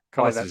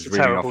 Carlos is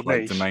reading off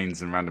like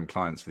domains and random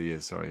clients for the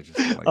years. Sorry, just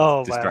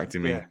like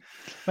distracting me. Yeah.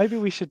 Maybe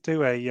we should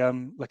do a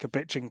like a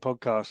bitching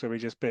podcast where we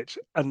just bitch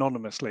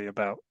anonymously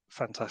about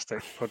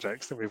fantastic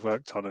projects that we've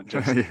worked on, and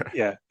just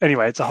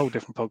Anyway, it's a whole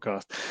different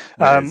podcast.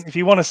 If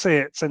you want to see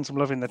it, send some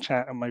love in the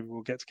chat, and maybe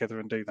we'll get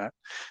together and do that.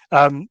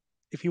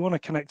 If you want to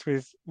connect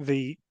with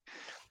the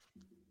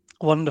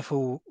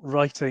wonderful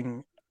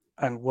writing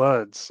and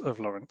words of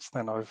Lawrence,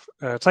 then I've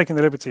taken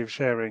the liberty of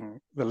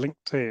sharing the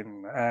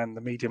LinkedIn and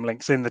the Medium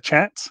links in the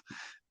chat.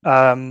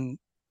 Lawrence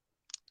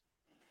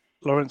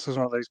was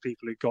one of those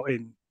people who got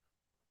in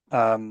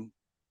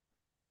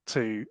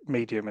to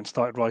Medium and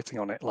started writing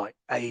on it like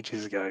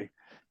ages ago,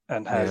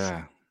 and has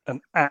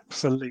an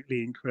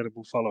absolutely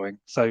incredible following.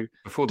 So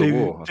before the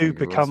war, do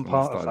become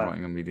part of that.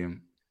 Writing on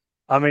Medium.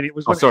 I mean, it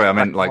was. Oh, sorry, I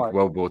meant like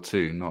World War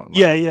II, not. Like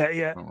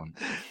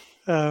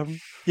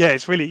yeah.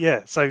 It's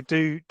really So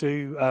do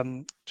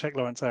check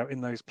Lawrence out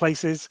in those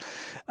places.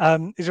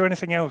 Is there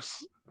anything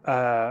else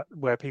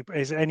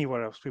is there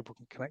anywhere else people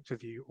can connect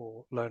with you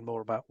or learn more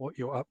about what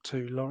you're up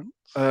to, Lawrence?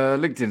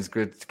 LinkedIn's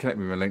good. Connect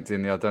me with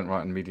LinkedIn. I don't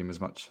write on Medium as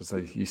much as I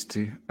used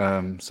to.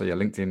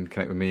 LinkedIn,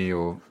 connect with me,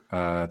 or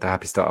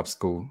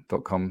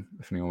thehappystartupschool.com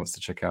if anyone wants to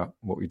check out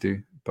what we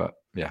do. But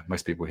yeah,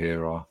 most people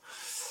here are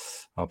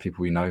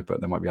people we know,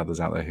 but there might be others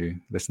out there who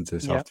listen to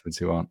this afterwards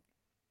who aren't.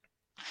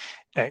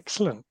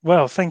 Excellent.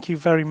 Well, thank you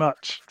very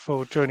much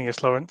for joining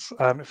us, Lawrence.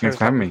 Thanks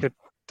for having me. Could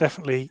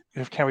definitely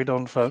have carried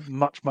on for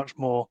much, much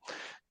more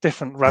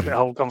different rabbit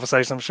hole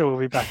conversation. I'm sure we'll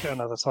be back at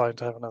another time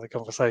to have another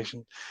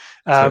conversation.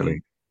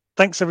 Totally.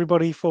 Thanks,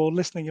 everybody, for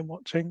listening and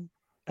watching,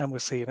 and we'll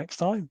see you next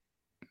time.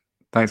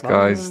 Thanks,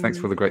 guys. Thanks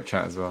for the great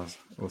chat as well.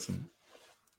 Awesome.